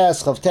 Chav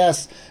Ches, Chav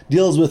Tes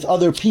deals with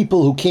other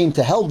people who came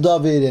to help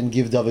David and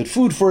give David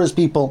food for his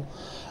people,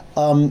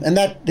 and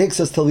that takes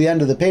us till the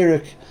end of the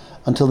Perek,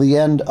 until the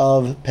end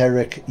of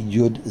Perek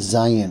Yud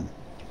Zayin.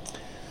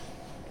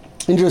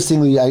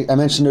 Interestingly, I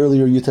mentioned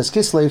earlier Yutas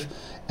Kislev,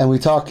 and we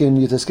talk in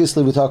Yutas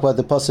Kislev, we talk about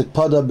the pasuk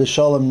Pada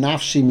B'Shalom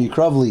Nafshi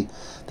Mikravli,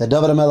 that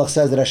David HaMelech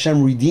says that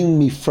Hashem redeemed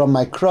me from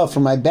my krav,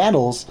 from my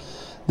battles.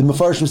 The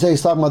Mefarshim say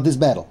he's talking about this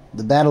battle,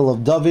 the battle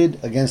of David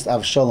against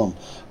Avshalom,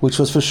 which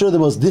was for sure the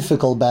most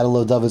difficult battle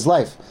of David's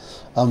life.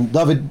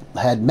 David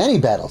had many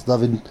battles.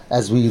 David,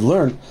 as we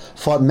learned,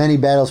 fought many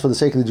battles for the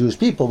sake of the Jewish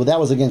people, but that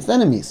was against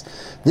enemies.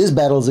 This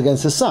battle is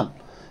against his son,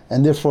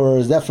 and therefore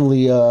is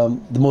definitely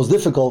the most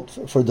difficult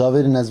for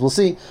David. And as we'll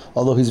see,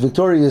 although he's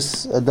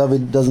victorious,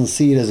 David doesn't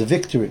see it as a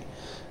victory,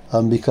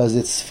 because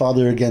it's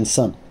father against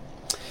son.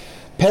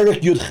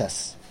 Perek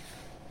Yudches.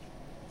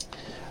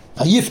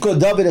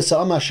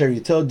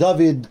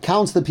 David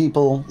counts the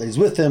people that he's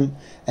with him,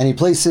 and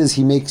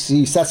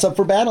he sets up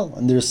for battle.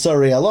 And there's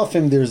Sarei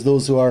Alofim, there's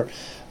those who are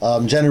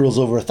generals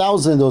over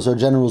 1,000, those are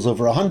generals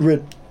over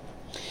 100.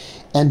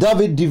 And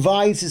David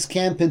divides his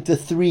camp into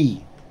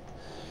three.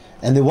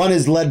 And the one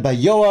is led by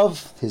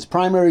Yoav, his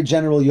primary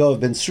general,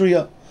 Yoav ben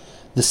Sruya.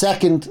 The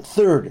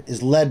third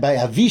is led by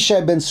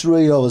Avishai ben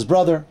Sruya, Yoav's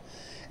brother.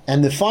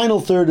 And the final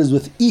third is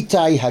with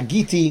Itai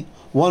Hagiti,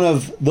 one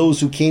of those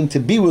who came to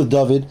be with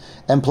David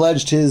and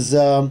pledged his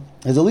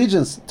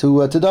allegiance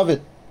to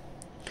David.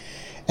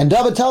 And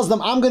David tells them,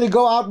 I'm going to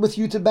go out with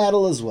you to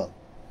battle as well.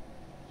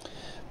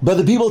 But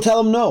the people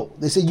tell him no.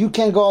 They say, you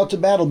can't go out to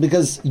battle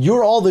because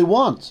you're all they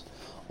want.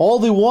 All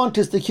they want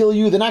is to kill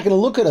you. They're not going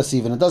to look at us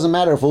even. It doesn't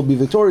matter if we'll be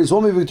victorious,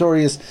 won't be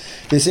victorious.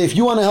 They say, if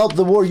you want to help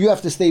the war, you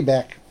have to stay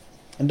back.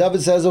 And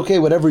David says, okay,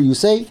 whatever you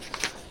say.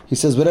 He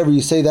says, whatever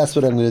you say, that's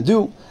what I'm going to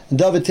do. And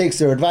David takes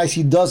their advice.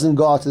 He doesn't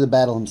go out to the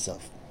battle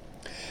himself.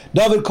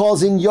 David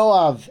calls in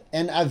Yoav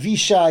and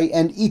Avishai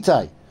and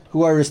Itai,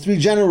 who are his three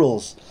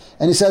generals.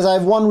 And he says, I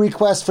have one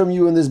request from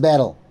you in this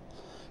battle.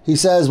 He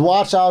says,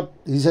 watch out.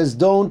 He says,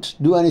 don't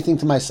do anything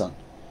to my son.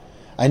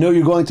 I know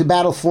you're going to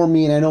battle for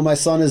me, and I know my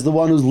son is the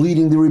one who's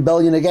leading the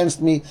rebellion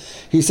against me.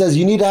 He says,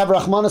 you need to have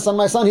Rahmanas on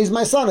my son. He's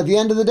my son. At the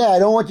end of the day, I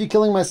don't want you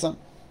killing my son.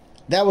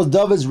 That was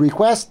David's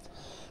request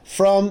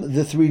from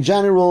the three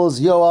generals,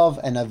 Yoav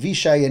and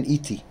Avishai and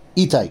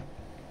Itai.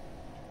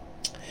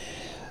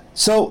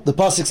 So the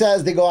pasuk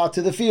says they go out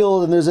to the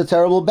field and there's a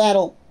terrible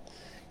battle,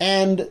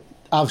 and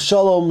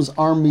Avshalom's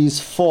armies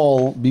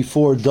fall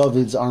before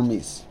David's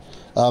armies.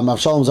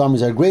 Avshalom's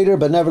armies are greater,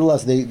 but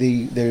nevertheless,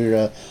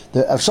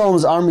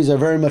 Avshalom's armies are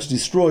very much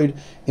destroyed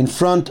in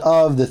front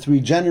of the three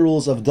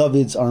generals of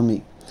David's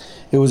army.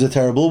 It was a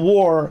terrible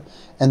war,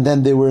 and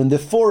then they were in the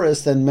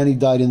forest, and many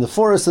died in the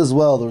forest as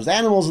well. There was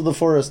animals in the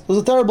forest. It was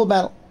a terrible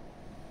battle.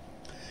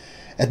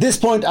 At this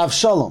point,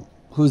 Avshalom,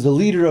 who's the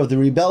leader of the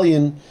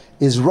rebellion,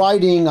 is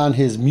riding on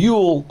his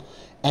mule,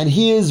 and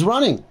he is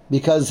running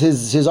because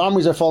his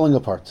armies are falling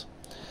apart.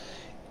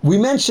 We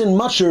mentioned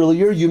much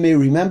earlier, you may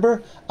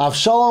remember,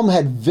 Avshalom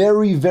had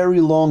very, very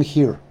long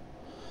hair.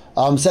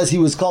 Says he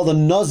was called a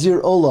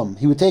Nazir Olam.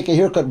 He would take a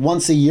haircut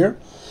once a year,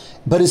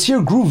 but his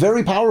hair grew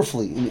very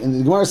powerfully. And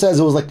the Gemara says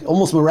it was like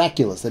almost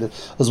miraculous, that it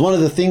was one of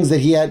the things that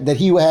he had, that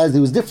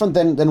was different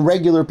than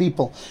regular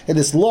people. He had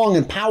this long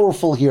and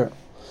powerful hair.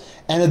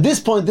 And at this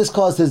point, this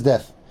caused his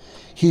death.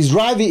 He's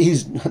riding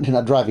his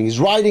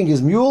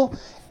mule,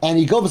 and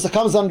he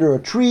comes under a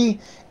tree,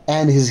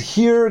 and his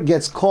hair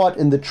gets caught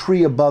in the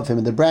tree above him,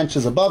 in the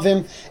branches above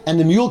him, and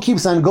the mule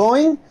keeps on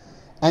going,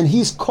 and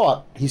he's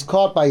caught. He's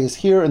caught by his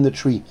hair in the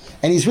tree,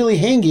 and he's really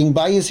hanging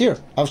by his hair.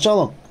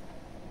 Avshalom.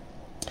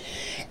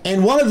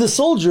 And one of the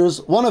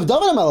soldiers, one of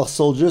David HaMelech's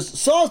soldiers,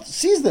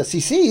 sees this. He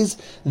sees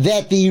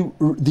that the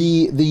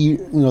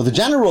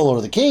general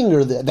or the king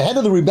or the head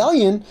of the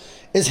rebellion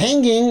is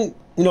hanging,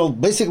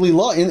 basically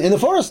in the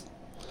forest.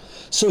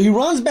 So he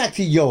runs back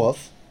to Yoav,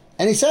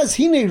 and he says,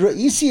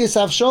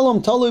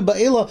 Avshalom talui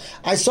ba'ela.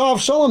 I saw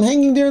Avshalom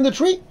hanging there in the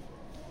tree.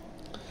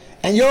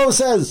 And Yoav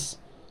says,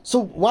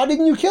 so why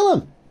didn't you kill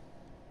him?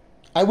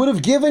 I would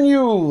have given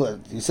you,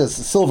 he says,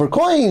 silver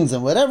coins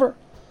and whatever.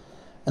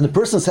 And the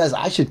person says,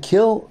 I should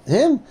kill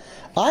him?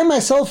 I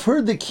myself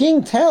heard the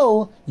king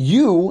tell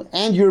you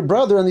and your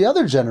brother and the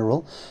other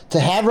general to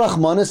have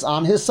Rachmanis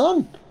on his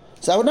son.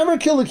 So I would never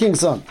kill the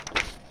king's son.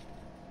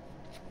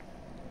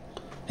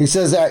 He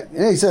says, I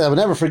would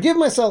never forgive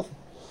myself.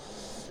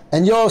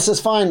 And Yoav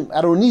says, fine, I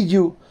don't need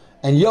you.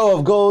 And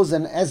Yoav goes,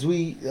 and I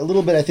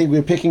think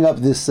we're picking up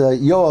this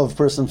Yoav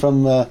person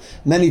from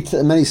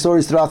many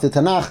stories throughout the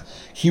Tanakh.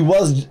 He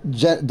was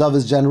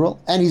David's general,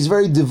 and he's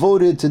very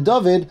devoted to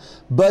David,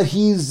 but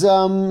he's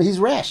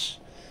rash,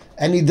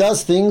 and he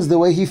does things the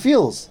way he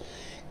feels.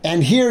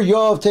 And here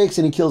Yoav takes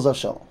and he kills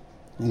Avshalom.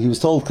 He was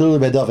told clearly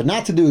by David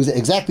not to do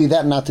exactly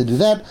that, not to do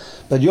that.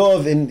 But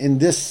Yoav, in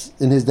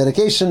his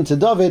dedication to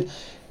David,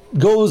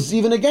 goes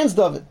even against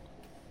David.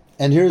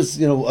 And here's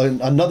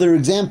another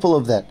example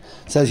of that.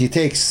 It says he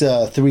takes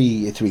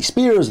three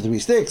spears, 3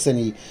 sticks, and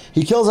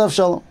he kills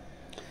Avshalom.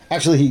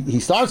 Actually, he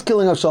starts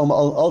killing Avshalom.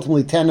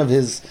 Ultimately, 10 of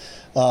his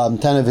I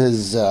don't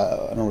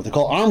know what they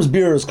call arms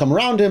bearers come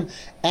around him,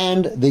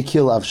 and they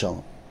kill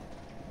Avshalom.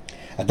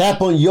 At that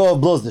point,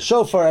 Yoav blows the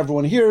shofar.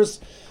 Everyone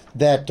hears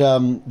that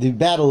the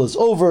battle is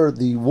over.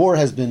 The war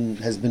has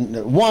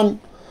been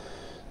won.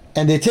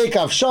 And they take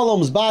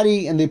Avshalom's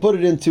body and they put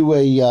it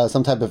into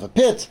some type of a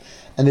pit,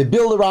 and they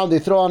build around. They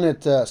throw on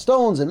it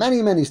stones and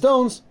many, many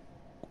stones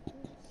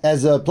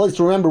as a place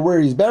to remember where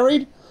he's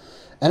buried.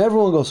 And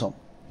everyone goes home.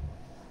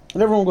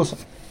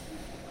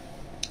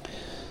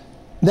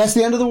 That's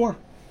the end of the war.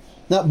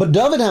 Now, but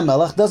David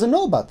HaMelech doesn't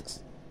know about this,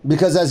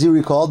 because as you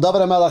recall, David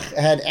HaMelech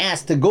had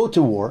asked to go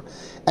to war,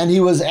 and he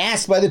was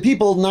asked by the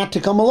people not to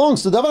come along.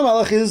 So David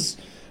HaMelech is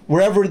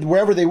wherever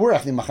they were, I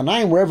think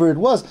Machanaim, wherever it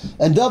was,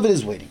 and David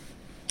is waiting.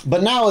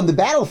 But now in the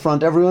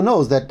battlefront, everyone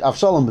knows that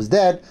Avshalom was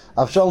dead.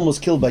 Avshalom was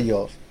killed by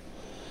Yoav.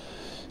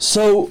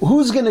 So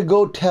who's going to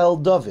go tell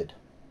David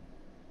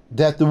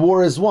that the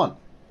war is won?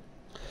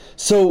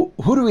 So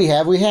who do we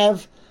have? We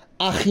have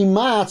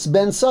Achimatz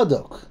ben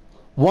Sadok,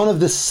 one of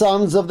the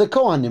sons of the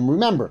Kohanim.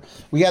 Remember,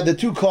 we had the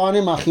 2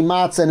 Kohanim,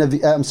 Achimatz and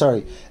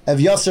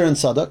Evyasar and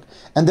Sadok,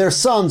 and their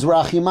sons were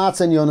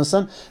Achimatz and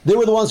Yonasan. They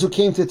were the ones who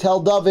came to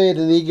tell David,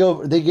 and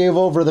they gave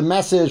over the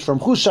message from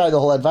Hushai, the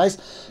whole advice.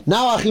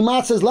 Now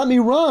Achimatz says, let me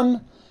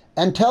run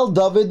and tell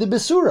David the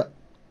Besura.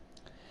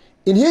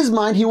 In his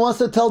mind, he wants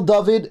to tell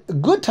David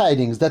good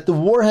tidings, that the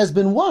war has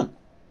been won.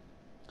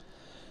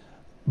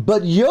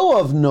 But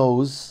Yoav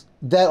knows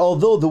that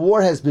although the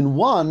war has been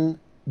won,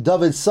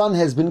 David's son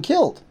has been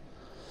killed.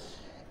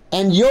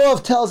 And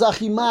Yoav tells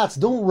Achimatz,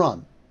 don't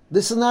run.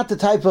 This is not the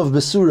type of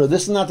besura,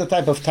 this is not the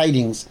type of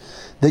tidings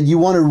that you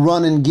want to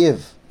run and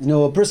give.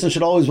 A person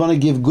should always want to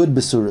give good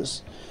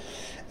besuras.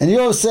 And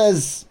Yoav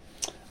says,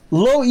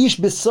 Lo ish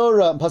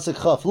besora,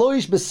 pasuk chaf, Lo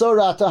ish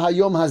besora ata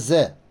hayom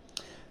hazeh.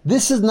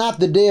 This is not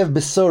the day of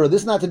besora,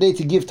 this is not the day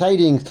to give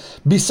tidings.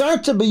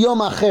 Bisarta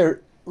b'yom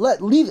acher,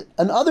 leave,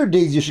 on other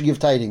days you should give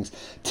tidings.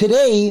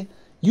 Today,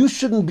 you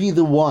shouldn't be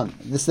the one.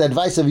 This is the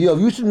advice of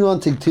Yoav. You shouldn't be the one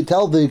to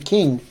tell the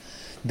king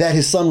that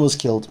his son was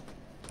killed.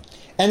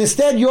 And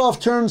instead, Yoav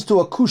turns to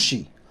a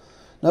Kushi.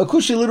 Now, a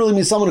Kushi literally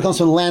means someone who comes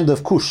from the land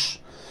of Kush.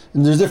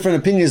 And there's different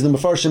opinions in the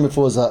Mefarshim if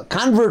it was a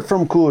convert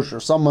from Kush or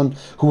someone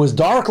who was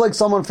dark like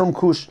someone from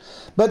Kush.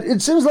 But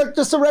it seems like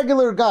just a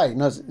regular guy.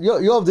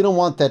 Yoav didn't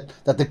want that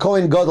the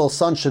Kohen Gadol's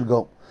son should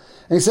go.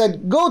 And he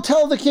said, go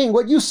tell the king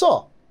what you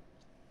saw.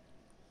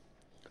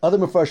 Other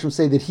Mefarshim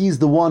say that he's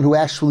the one who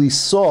actually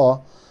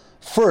saw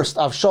first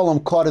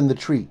Avshalom caught in the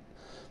tree.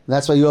 And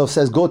that's why Yoav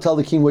says, go tell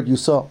the king what you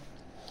saw.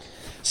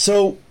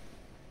 So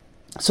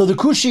the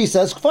Kushi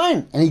says,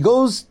 fine. And he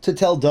goes to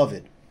tell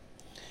David.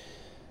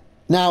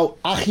 Now,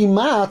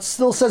 Achimatz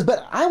still says,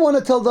 but I want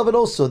to tell David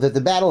also that the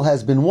battle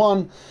has been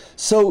won.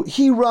 So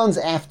he runs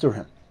after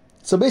him.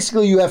 So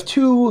basically you have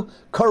 2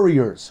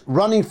 couriers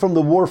running from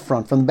the war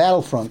front, from the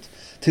battlefront,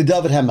 to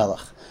David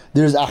HaMelech.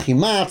 There's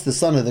Achimatz, the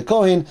son of the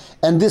Kohen,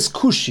 and this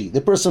Kushi,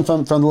 the person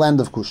from the land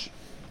of Kush.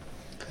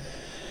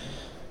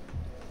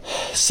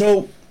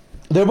 So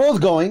they're both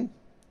going,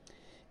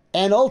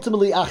 and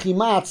ultimately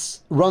Achimatz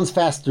runs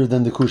faster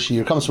than the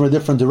Kushi, or comes from a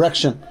different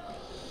direction.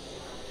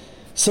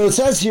 So it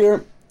says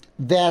here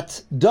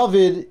that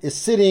David is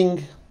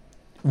sitting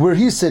where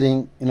he's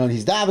sitting,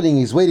 he's davening,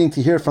 he's waiting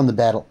to hear from the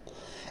battle.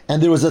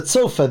 And there was a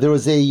tzofa,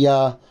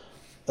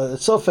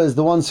 tzofa is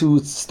the ones who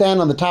stand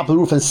on the top of the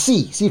roof and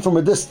see from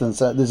a distance.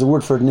 There's a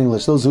word for it in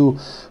English. Those who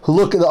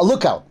look, a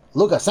lookout,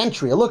 a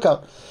sentry, a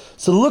lookout.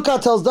 So the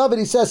lookout tells David,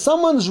 he says,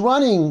 someone's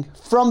running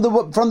from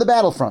the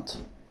battlefront.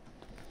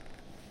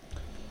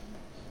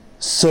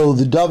 So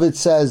the David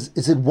says,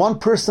 is it one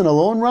person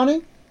alone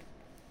running?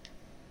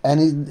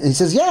 And he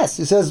says, yes.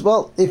 He says,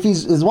 well, if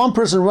there's one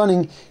person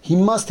running, he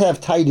must have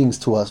tidings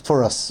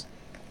for us.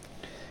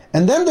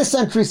 And then the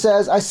sentry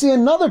says, I see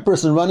another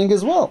person running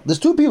as well. There's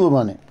two people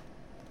running.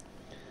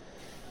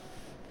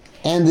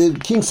 And the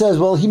king says,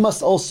 well, he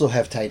must also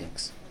have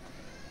tidings.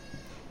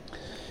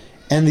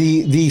 And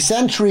the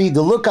sentry,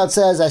 the lookout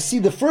says, I see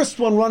the first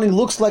one running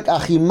looks like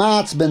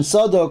Achimatz ben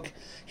Sadok.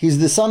 He's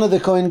the son of the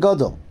Kohen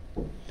Gadol.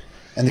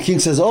 And the king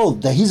says, oh,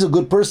 he's a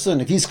good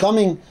person. If he's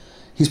coming,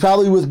 he's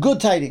probably with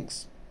good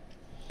tidings.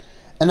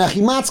 And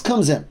Achimatz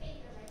comes in.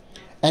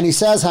 And he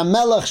says,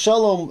 HaMelech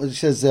Shalom, he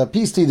says,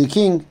 peace to the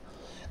king.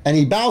 And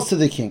he bows to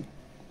the king.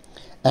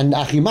 And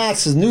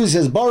Achimatz's news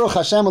is, Baruch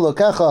Hashem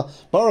Elokecha,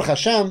 Baruch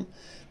Hashem,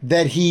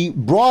 that he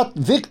brought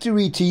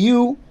victory to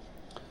you,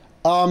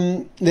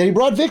 and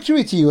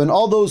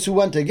all those who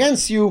went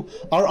against you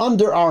are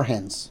under our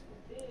hands.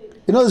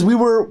 In other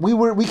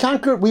words, we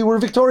conquered, we were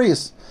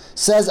victorious.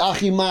 Says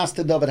Achimaaz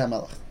to David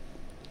HaMelech.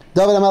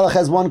 David HaMelech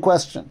has one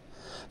question.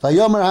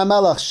 Vayomer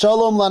HaMelech,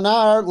 Shalom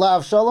lanar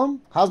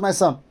la'Avshalom? How's my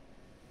son?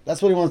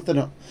 That's what he wants to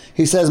know.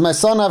 He says, my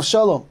son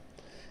Avshalom,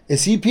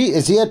 is he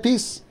at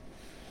peace?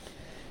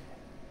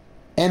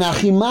 And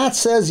Achimaaz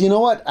says, you know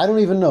what? I don't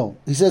even know.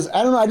 He says,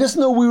 I don't know. I just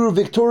know we were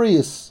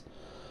victorious.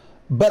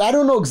 But I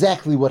don't know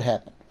exactly what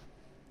happened.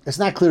 It's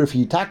not clear if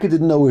Yitaka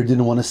didn't know or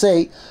didn't want to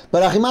say.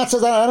 But Achimaaz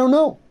says, I don't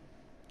know.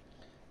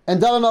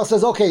 And Dalamel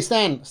says, okay,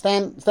 stand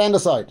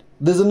aside.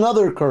 There's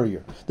another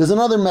courier. There's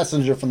another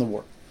messenger from the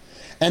war.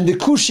 And the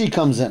Kushi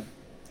comes in.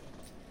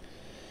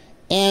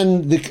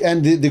 And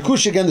the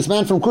Kush, again, this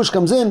man from Kush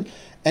comes in,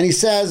 and he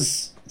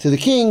says to the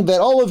king that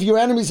all of your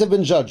enemies have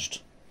been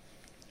judged.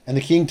 And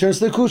the king turns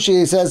to the Kushi,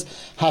 he says,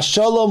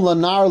 Hashalom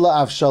lanar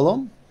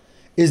la'Avshalom?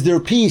 Is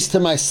there peace to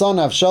my son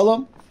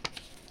Avshalom?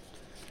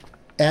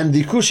 And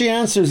the Kushi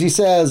answers, he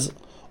says,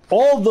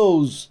 all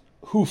those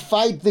who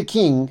fight the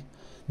king,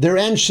 their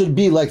end should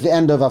be like the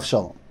end of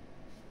Avshalom.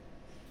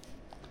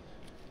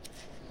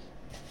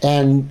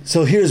 And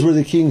so here's where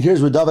David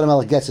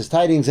HaMelech gets his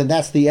tidings, and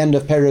that's the end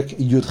of Perek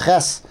Yud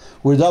Ches,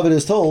 where David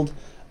is told,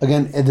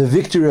 again, the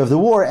victory of the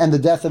war and the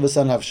death of his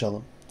son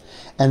Avshalom.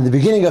 And the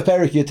beginning of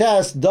Perek Yud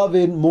Tes,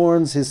 David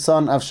mourns his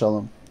son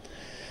Avshalom.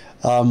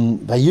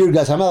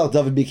 Vayirgas HaMelech,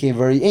 David became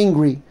very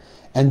angry,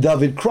 and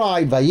David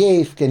cried,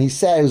 Vayef, and he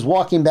said, he was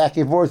walking back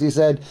and forth, he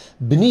said,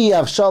 B'ni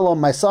Avshalom,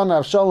 my son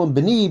Avshalom,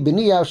 B'ni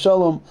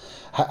Avshalom,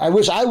 I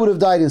wish I would have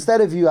died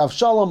instead of you,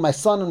 Avshalom, my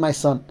son and my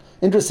son.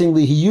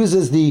 Interestingly, he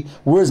uses the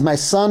words my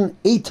son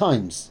 8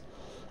 times.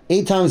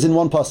 8 times in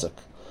one pasuk.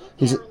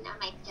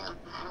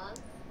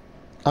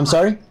 I'm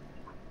sorry?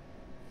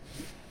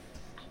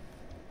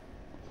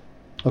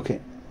 Okay,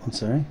 I'm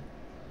sorry.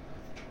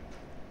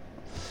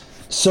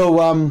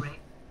 So,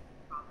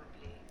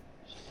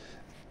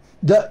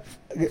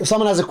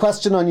 someone has a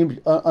question on you.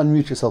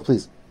 Unmute yourself,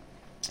 please.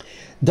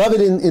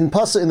 David in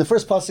the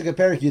first pasuk of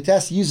Perek Yud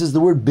Tes uses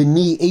the word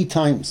B'ni 8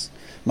 times.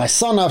 My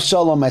son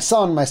Avshalom, my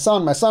son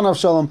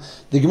Avshalom.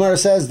 The Gemara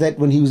says that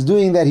when he was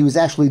doing that, he was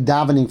actually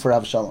davening for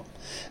Avshalom.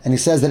 And he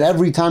says that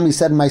every time he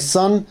said, my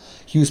son,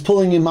 he was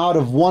pulling him out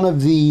of one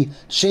of the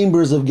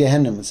chambers of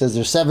Gehenna. It says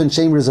there's 7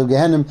 chambers of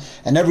Gehenna,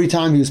 and every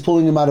time he was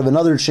pulling him out of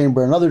another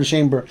chamber, and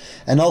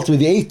ultimately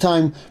the 8th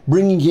time,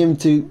 bringing him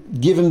to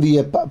give him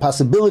the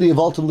possibility of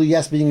ultimately,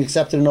 yes, being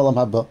accepted in Olam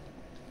Haba.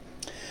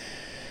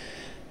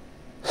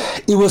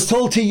 It was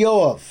told to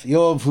Yoav,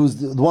 who's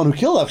the one who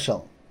killed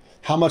Avshalom,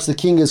 how much the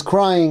king is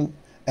crying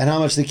and how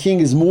much the king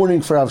is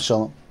mourning for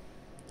Avshalom.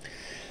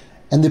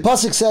 And the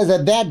pasuk says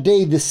that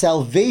day the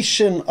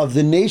salvation of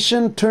the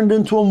nation turned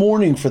into a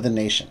mourning for the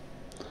nation,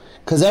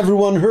 because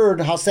everyone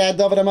heard how sad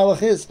David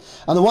HaMelech is.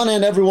 On the one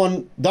hand, David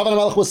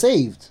HaMelech was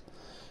saved.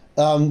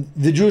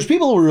 The Jewish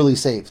people were really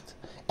saved,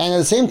 and at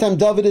the same time,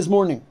 David is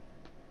mourning.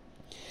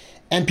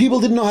 And people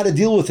didn't know how to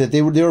deal with it.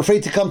 They were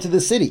afraid to come to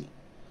the city.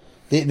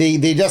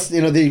 They just,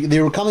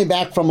 they were coming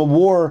back from a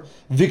war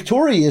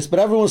victorious, but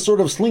everyone was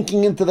sort of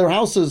slinking into their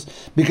houses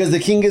because the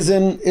king is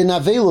in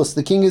Avelus.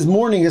 The king is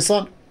mourning his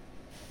son.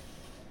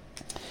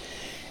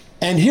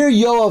 And here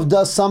Yoav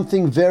does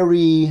something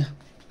very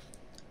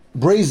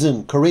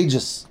brazen,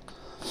 courageous.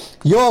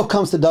 Yoav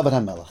comes to David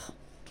HaMelech.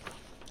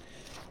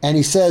 And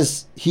he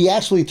says, he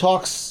actually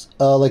talks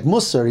like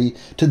Musar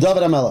to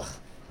David HaMelech.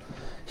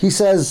 He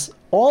says,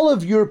 all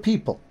of your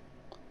people,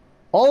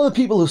 all the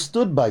people who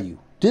stood by you,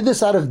 did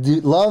this out of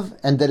love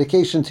and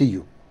dedication to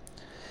you.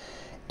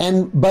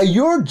 And by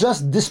your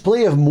just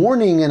display of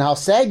mourning and how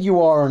sad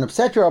you are and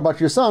upset you are about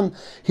your son,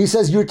 he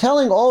says, you're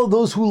telling all of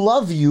those who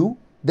love you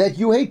that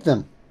you hate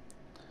them.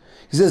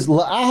 He says,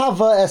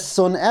 La'ahava es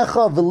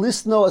son'echa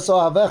v'lisno es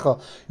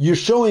ohavecha. You're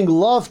showing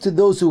love to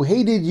those who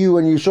hated you,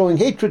 and you're showing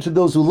hatred to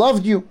those who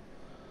loved you.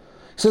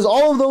 He says,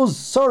 all of those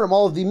sarim,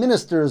 all of the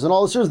ministers and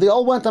all the servants, they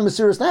all went on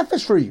Mesiras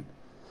Nefesh for you.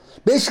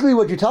 Basically,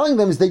 what you're telling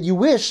them is that you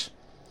wish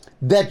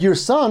that your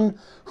son,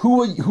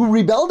 who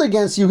rebelled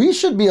against you, he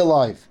should be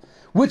alive,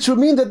 which would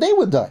mean that they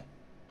would die.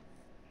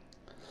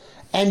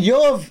 And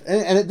Yoav,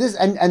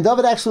 and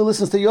David actually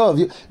listens to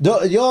Yoav.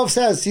 Yoav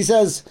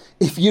says,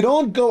 if you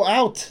don't go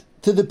out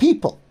to the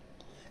people,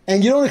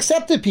 and you don't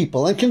accept the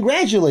people and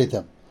congratulate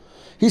them,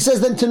 he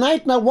says, then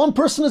tonight not one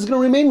person is going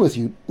to remain with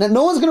you. Now,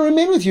 no one's going to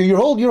remain with you.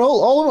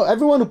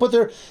 Everyone who put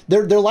their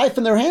life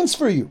in their hands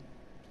for you.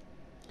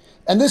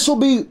 And this will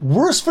be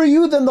worse for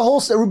you than the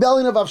whole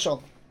rebellion of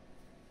Avshalom.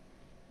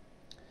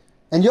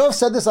 And Yoav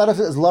said this out of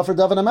his love for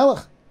David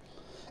HaMelech.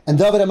 And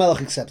David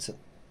HaMelech accepts it.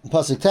 In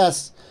Pasuk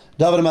Tes,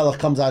 David HaMelech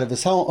comes out of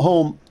his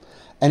home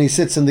and he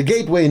sits in the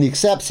gateway and he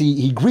accepts.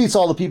 He greets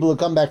all the people who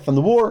come back from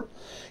the war.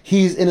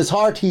 He's in his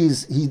heart. He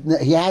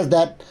has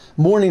that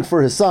mourning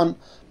for his son,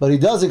 but he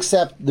does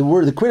accept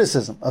the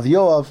criticism of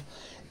Yoav,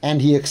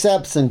 and he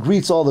accepts and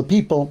greets all the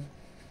people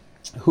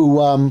who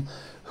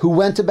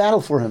went to battle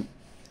for him,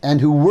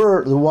 and who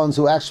were the ones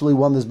who actually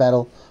won this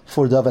battle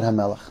for David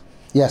HaMelech.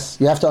 Yes,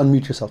 you have to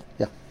unmute yourself.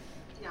 Yeah.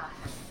 Yeah,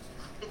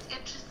 it's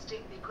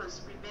interesting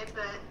because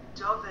remember,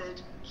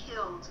 David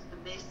killed the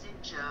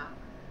messenger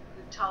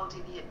who told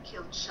him he had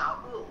killed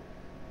Shaul.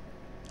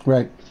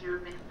 Right. If you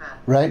remember.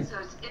 Right. So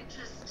it's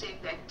interesting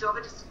that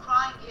David is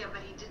crying here,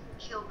 but he didn't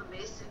kill the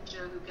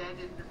messenger who gave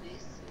him the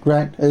message.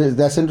 Right.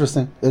 That's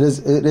interesting. It is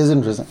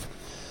interesting.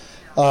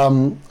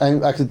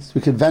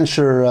 We could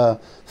venture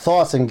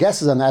thoughts and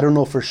guesses on that. I don't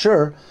know for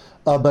sure,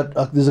 but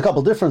there's a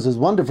couple differences.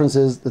 One difference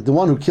is that the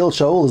one who killed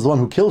Shaul is the one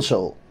who killed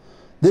Shaul.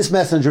 This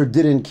messenger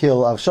didn't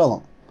kill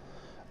Avshalom.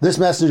 This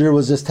messenger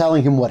was just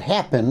telling him what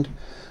happened,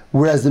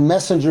 whereas the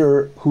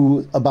messenger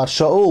about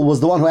Shaul was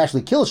the one who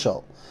actually killed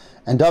Shaul.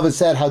 And David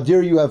said, how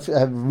dare you have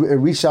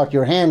reached out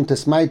your hand to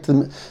smite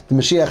the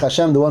Mashiach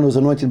Hashem, the one who was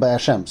anointed by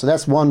Hashem. So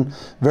that's one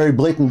very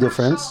blatant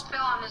difference. Shaul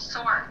fell on his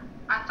sword.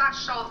 I thought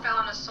Shaul fell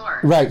on his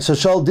sword. Right, so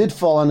Shaul did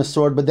fall on his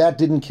sword, but that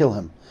didn't kill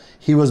him.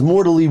 He was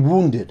mortally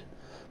wounded.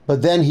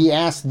 But then he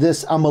asked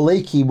this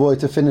Amaleki boy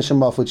to finish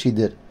him off, which he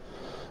did.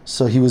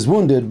 So he was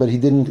wounded, but he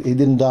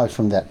didn't die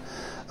from that.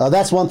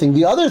 That's one thing.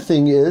 The other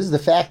thing is, the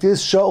fact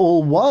is,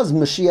 Shaul was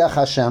Mashiach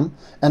Hashem,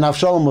 and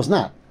Avshalom was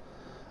not.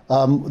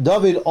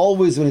 David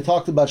always, when he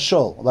talked about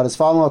Shaul, about his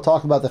father-in-law,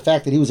 talked about the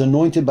fact that he was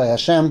anointed by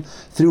Hashem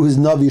through his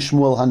Navi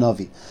Shmuel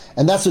HaNavi.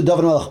 And that's what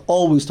David HaMelech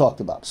always talked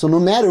about. So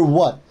no matter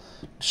what,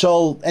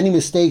 any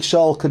mistake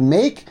Shaul could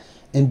make,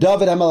 in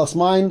David HaMelech's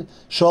mind,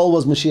 Shaul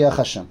was Mashiach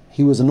Hashem.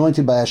 He was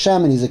anointed by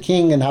Hashem, and he's a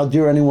king, and how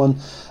dare anyone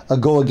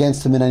go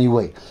against him in any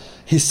way.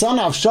 His son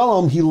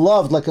Avshalom, he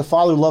loved like a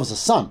father loves a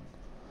son,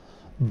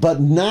 but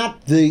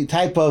not the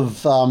type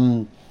of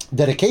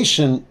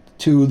dedication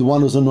to the one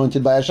who's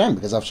anointed by Hashem,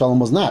 because Avshalom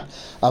was not.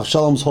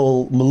 Avshalom's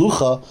whole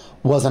melucha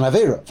was an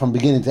avera from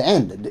beginning to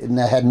end. It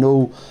had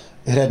no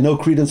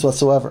credence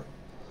whatsoever.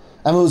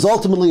 And it was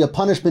ultimately a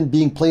punishment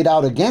being played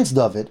out against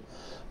David,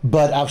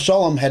 but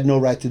Avshalom had no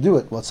right to do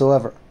it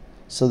whatsoever.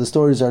 So the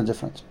stories are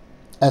different,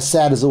 as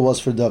sad as it was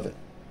for David.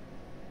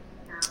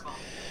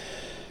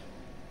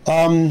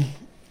 In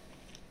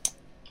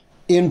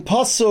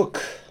Pasuk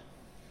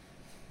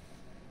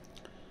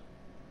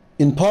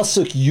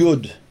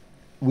Yud,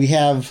 we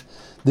have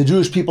the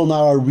Jewish people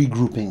now are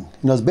regrouping.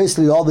 It's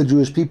basically all the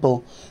Jewish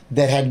people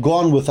that had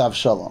gone with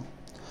Avshalom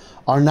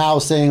are now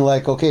saying,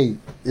 like, okay,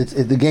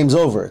 the game's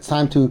over. It's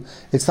time to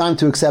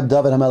accept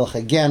David HaMelech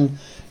again.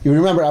 You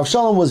remember,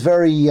 Avshalom was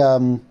very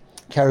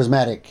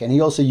charismatic, and he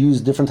also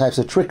used different types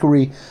of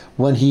trickery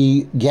when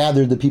he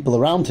gathered the people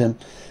around him.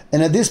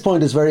 And at this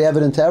point, it's very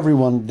evident to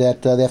everyone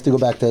that they have to go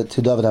back to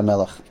David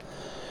HaMelech.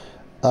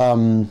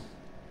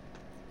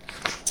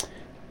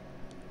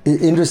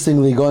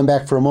 Interestingly, going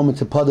back for a moment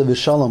to Pada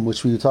V'Shalom,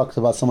 which we talked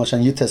about so much on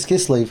Yutes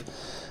Kislev,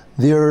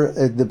 there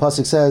the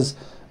pasuk says,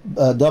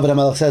 David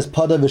HaMelech says,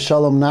 Pada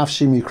V'Shalom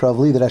nafshi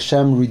mikravli, that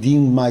Hashem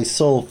redeemed my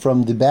soul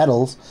from the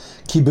battles.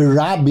 Ki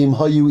berabim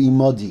hayu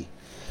imodi.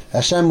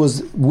 Hashem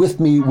was with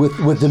me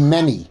with the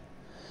many.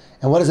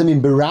 And what does it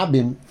mean,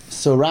 berabim?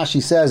 So Rashi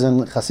says,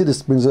 and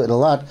Chassidus brings it a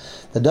lot,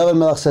 that David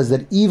HaMelech says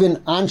that even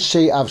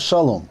Anshe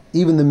Avshalom,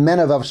 even the men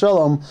of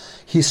Avshalom,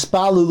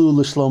 hispalulu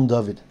l'shlom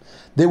David.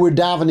 They were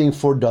davening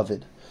for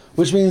David,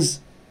 which means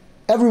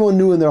everyone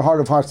knew in their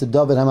heart of hearts that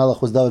David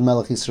HaMelech was David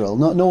Melech Yisrael.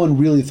 No one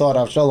really thought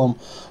Avshalom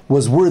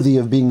was worthy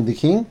of being the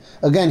king.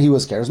 Again, he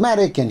was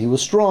charismatic, and he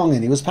was strong,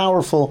 and he was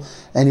powerful,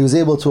 and he was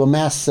able to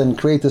amass and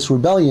create this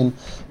rebellion.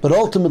 But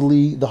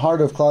ultimately, the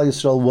heart of Klal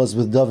Yisrael was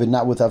with David,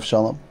 not with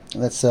Avshalom.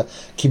 That's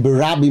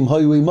Kiberabim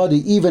Hoyu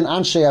Imadi. Even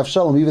Anshe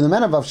Avshalom, even the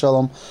men of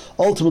Avshalom,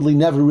 ultimately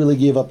never really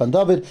gave up on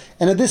David.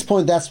 And at this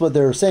point, that's what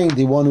they're saying.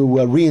 They want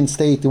to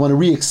reinstate, they want to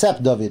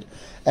re-accept David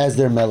as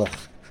their Melech.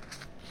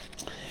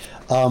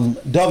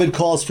 David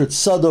calls for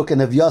Tzadok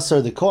and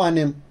Evyasar, the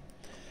Kohanim,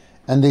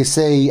 and they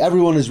say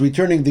everyone is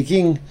returning the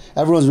king.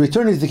 Everyone's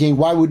returning to the king.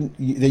 Why wouldn't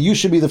you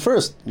should be the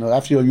first?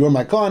 After all, you're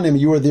my Kohanim,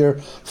 you were there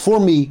for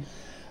me.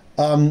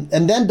 And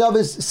then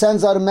David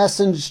sends out a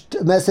message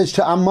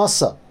to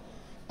Amasa.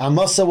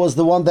 Amasa was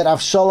the one that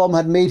Avshalom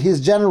had made his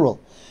general.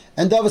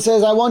 And David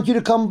says, I want you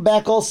to come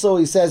back also.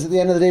 He says, at the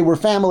end of the day, we're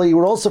family.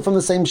 We're also from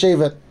the same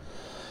Shevet.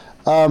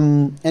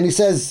 And he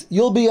says,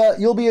 you'll be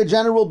a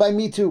general by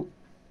me too.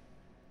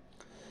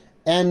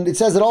 And it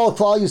says that all of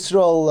Klal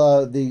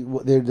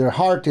Yisrael, their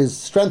heart is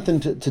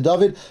strengthened to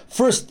David.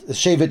 First,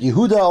 Shevet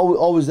Yehuda,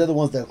 always they're the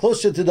ones that are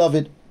closer to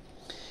David.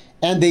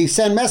 And they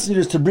send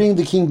messengers to bring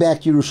the king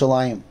back to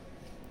Yerushalayim.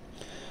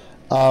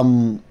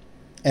 And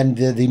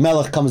the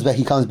Melech comes back,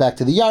 he comes back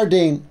to the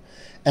Yarden,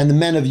 and the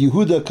men of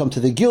Yehuda come to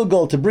the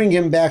Gilgal to bring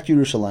him back to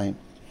Yerushalayim.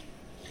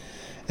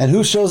 And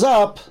who shows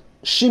up?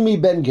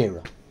 Shimi ben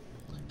Gera.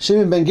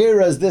 Shimi ben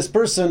Gera is this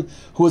person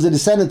who was a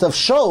descendant of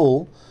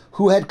Shaul,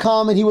 who had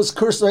come and he was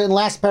cursed in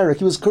last parak.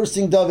 He was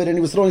cursing David and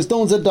he was throwing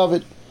stones at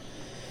David.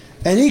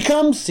 And he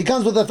comes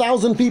with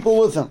 1,000 people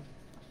with him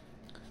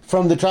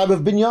from the tribe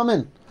of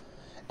Binyamin.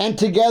 And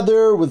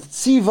together with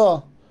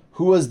Tziva,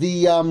 who was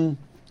Tziva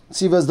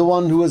is the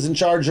one who was in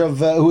charge of,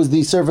 who was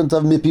the servant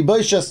of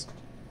Mephibosheth.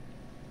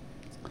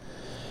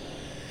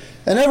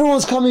 And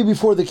everyone's coming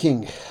before the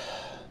king.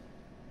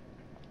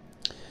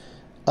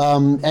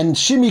 And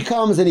Shimi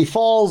comes and he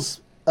falls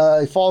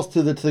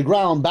to the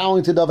ground,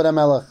 bowing to David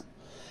HaMelech.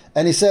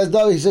 And he says,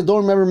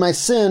 don't remember my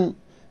sin.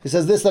 He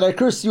says this, that I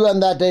cursed you on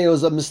that day. It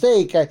was a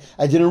mistake. I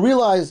didn't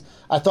realize.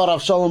 I thought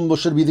Avshalom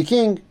should be the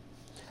king.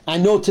 I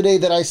know today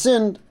that I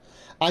sinned.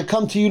 I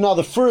come to you now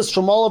the first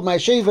from all of my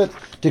shevet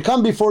to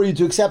come before you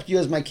to accept you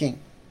as my king.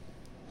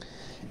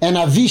 And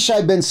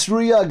Avishai ben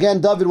Sruya,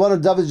 again, David, one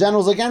of David's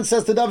generals, again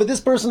says to David, this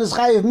person is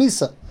Chayiv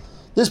Misa.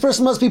 This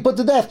person must be put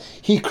to death.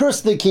 He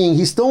cursed the king.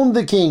 He stoned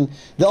the king.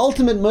 The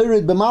ultimate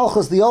Merid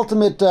b'malchus, the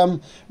ultimate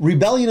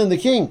rebellion in the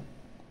king.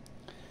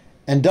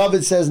 And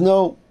David says,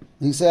 no.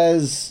 He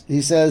says,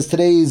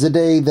 today is the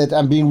day that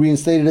I'm being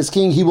reinstated as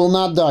king. He will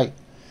not die.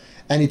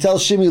 And he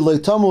tells Shimi, Lo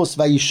Tomus,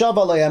 Vayishav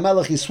alei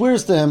HaMelech, he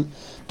swears to him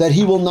that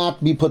he will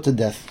not be put to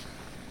death.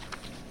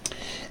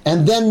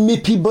 And then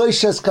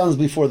Mephibosheth comes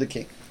before the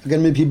king.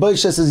 Again,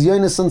 Mephibosheth is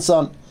Yonasan's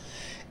son.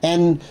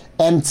 And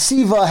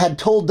Tziva had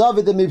told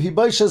David that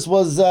Mephibosheth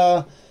was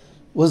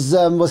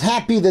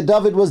happy that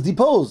David was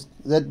deposed,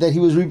 that he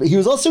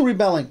was also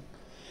rebelling.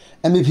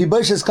 And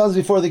Mephibosheth comes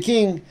before the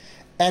king,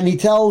 and he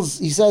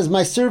says,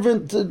 my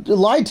servant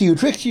lied to you,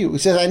 tricked you. He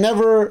says, I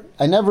never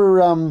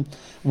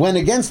went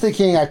against the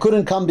king. I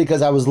couldn't come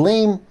because I was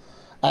lame.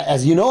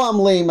 As you know, I'm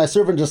lame. My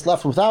servant just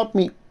left without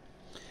me.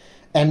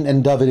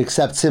 And David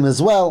accepts him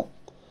as well.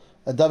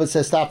 David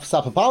says, stop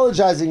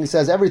apologizing. He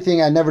says,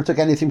 everything, I never took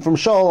anything from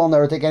Shaul. I'll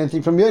never take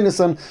anything from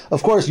Yonasan.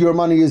 Of course, your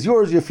money is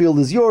yours. Your field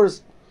is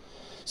yours.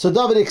 So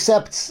David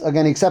accepts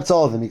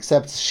all of them. He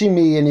accepts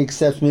Shimi and he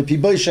accepts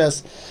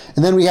Mephibosheth.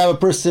 And then we have a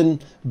person,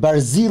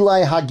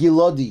 Barzillai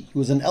Hagilodi, who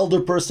was an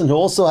elder person who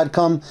also had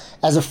come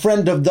as a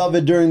friend of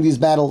David during these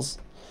battles.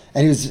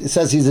 And it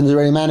says he's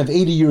a man of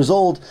 80 years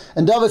old.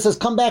 And David says,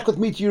 come back with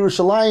me to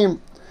Yerushalayim,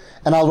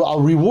 and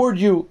I'll reward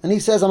you. And he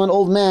says, I'm an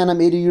old man,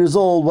 I'm 80 years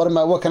old.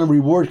 What kind of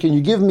reward can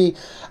you give me?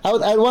 I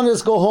want to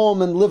just go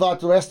home and live out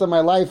the rest of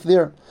my life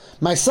there.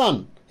 My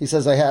son, he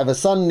says, I have a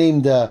son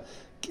named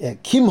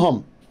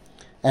Kimham,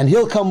 and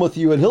he'll come with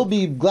you, and he'll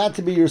be glad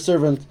to be your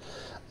servant.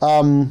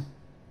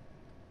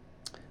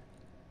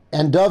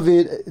 And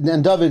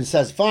David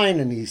says, fine,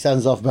 and he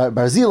sends off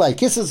Barzillai,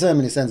 kisses him,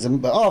 and he sends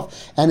him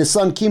off, and his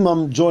son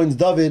Kimham joins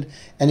David,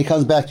 and he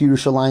comes back to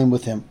Yerushalayim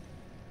with him.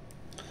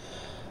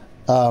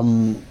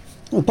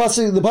 The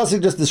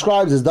pasuk just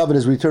describes as David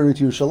is returning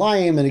to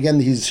Yerushalayim, and again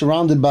he's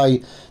surrounded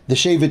by the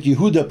Shevet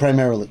Yehuda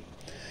primarily.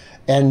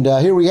 And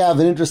here we have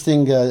an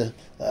interesting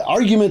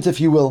argument,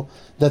 if you will,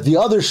 that the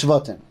other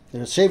Shvatim,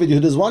 there's Shevet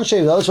Yehuda is one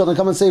Shevet, the other Shvatim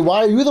come and say, why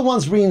are you the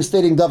ones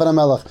reinstating David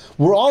HaMelech?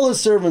 We're all his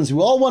servants,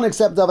 we all want to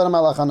accept David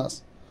HaMelech on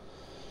us.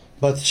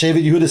 But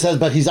Shevet Yehuda says,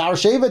 but he's our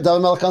Shevet,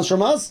 David HaMelech comes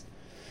from us.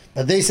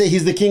 But they say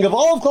he's the king of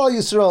all of Klal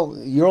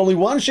Yisrael. You're only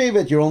one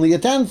Shevet, you're only a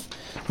tenth.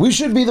 We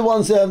should be the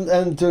ones, and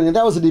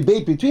that was a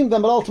debate between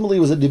them, but ultimately it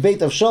was a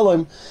debate of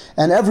Shalom,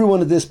 and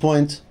everyone at this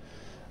point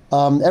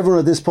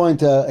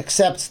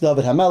accepts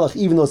David HaMelech,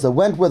 even those that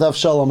went with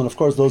Avshalom, and of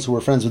course those who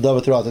were friends with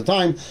David throughout the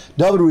time.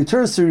 David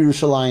returns to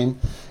Yerushalayim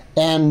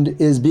and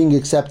is being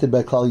accepted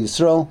by Klal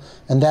Yisrael,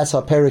 and that's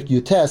how Perek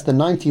Yutes, the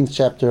 19th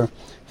chapter,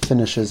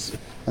 finishes.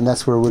 And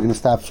that's where we're going to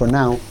stop for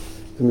now.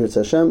 It's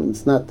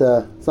not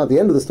the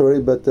end of the story,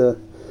 but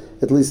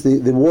at least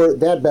the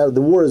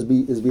war is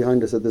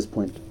behind us at this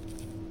point.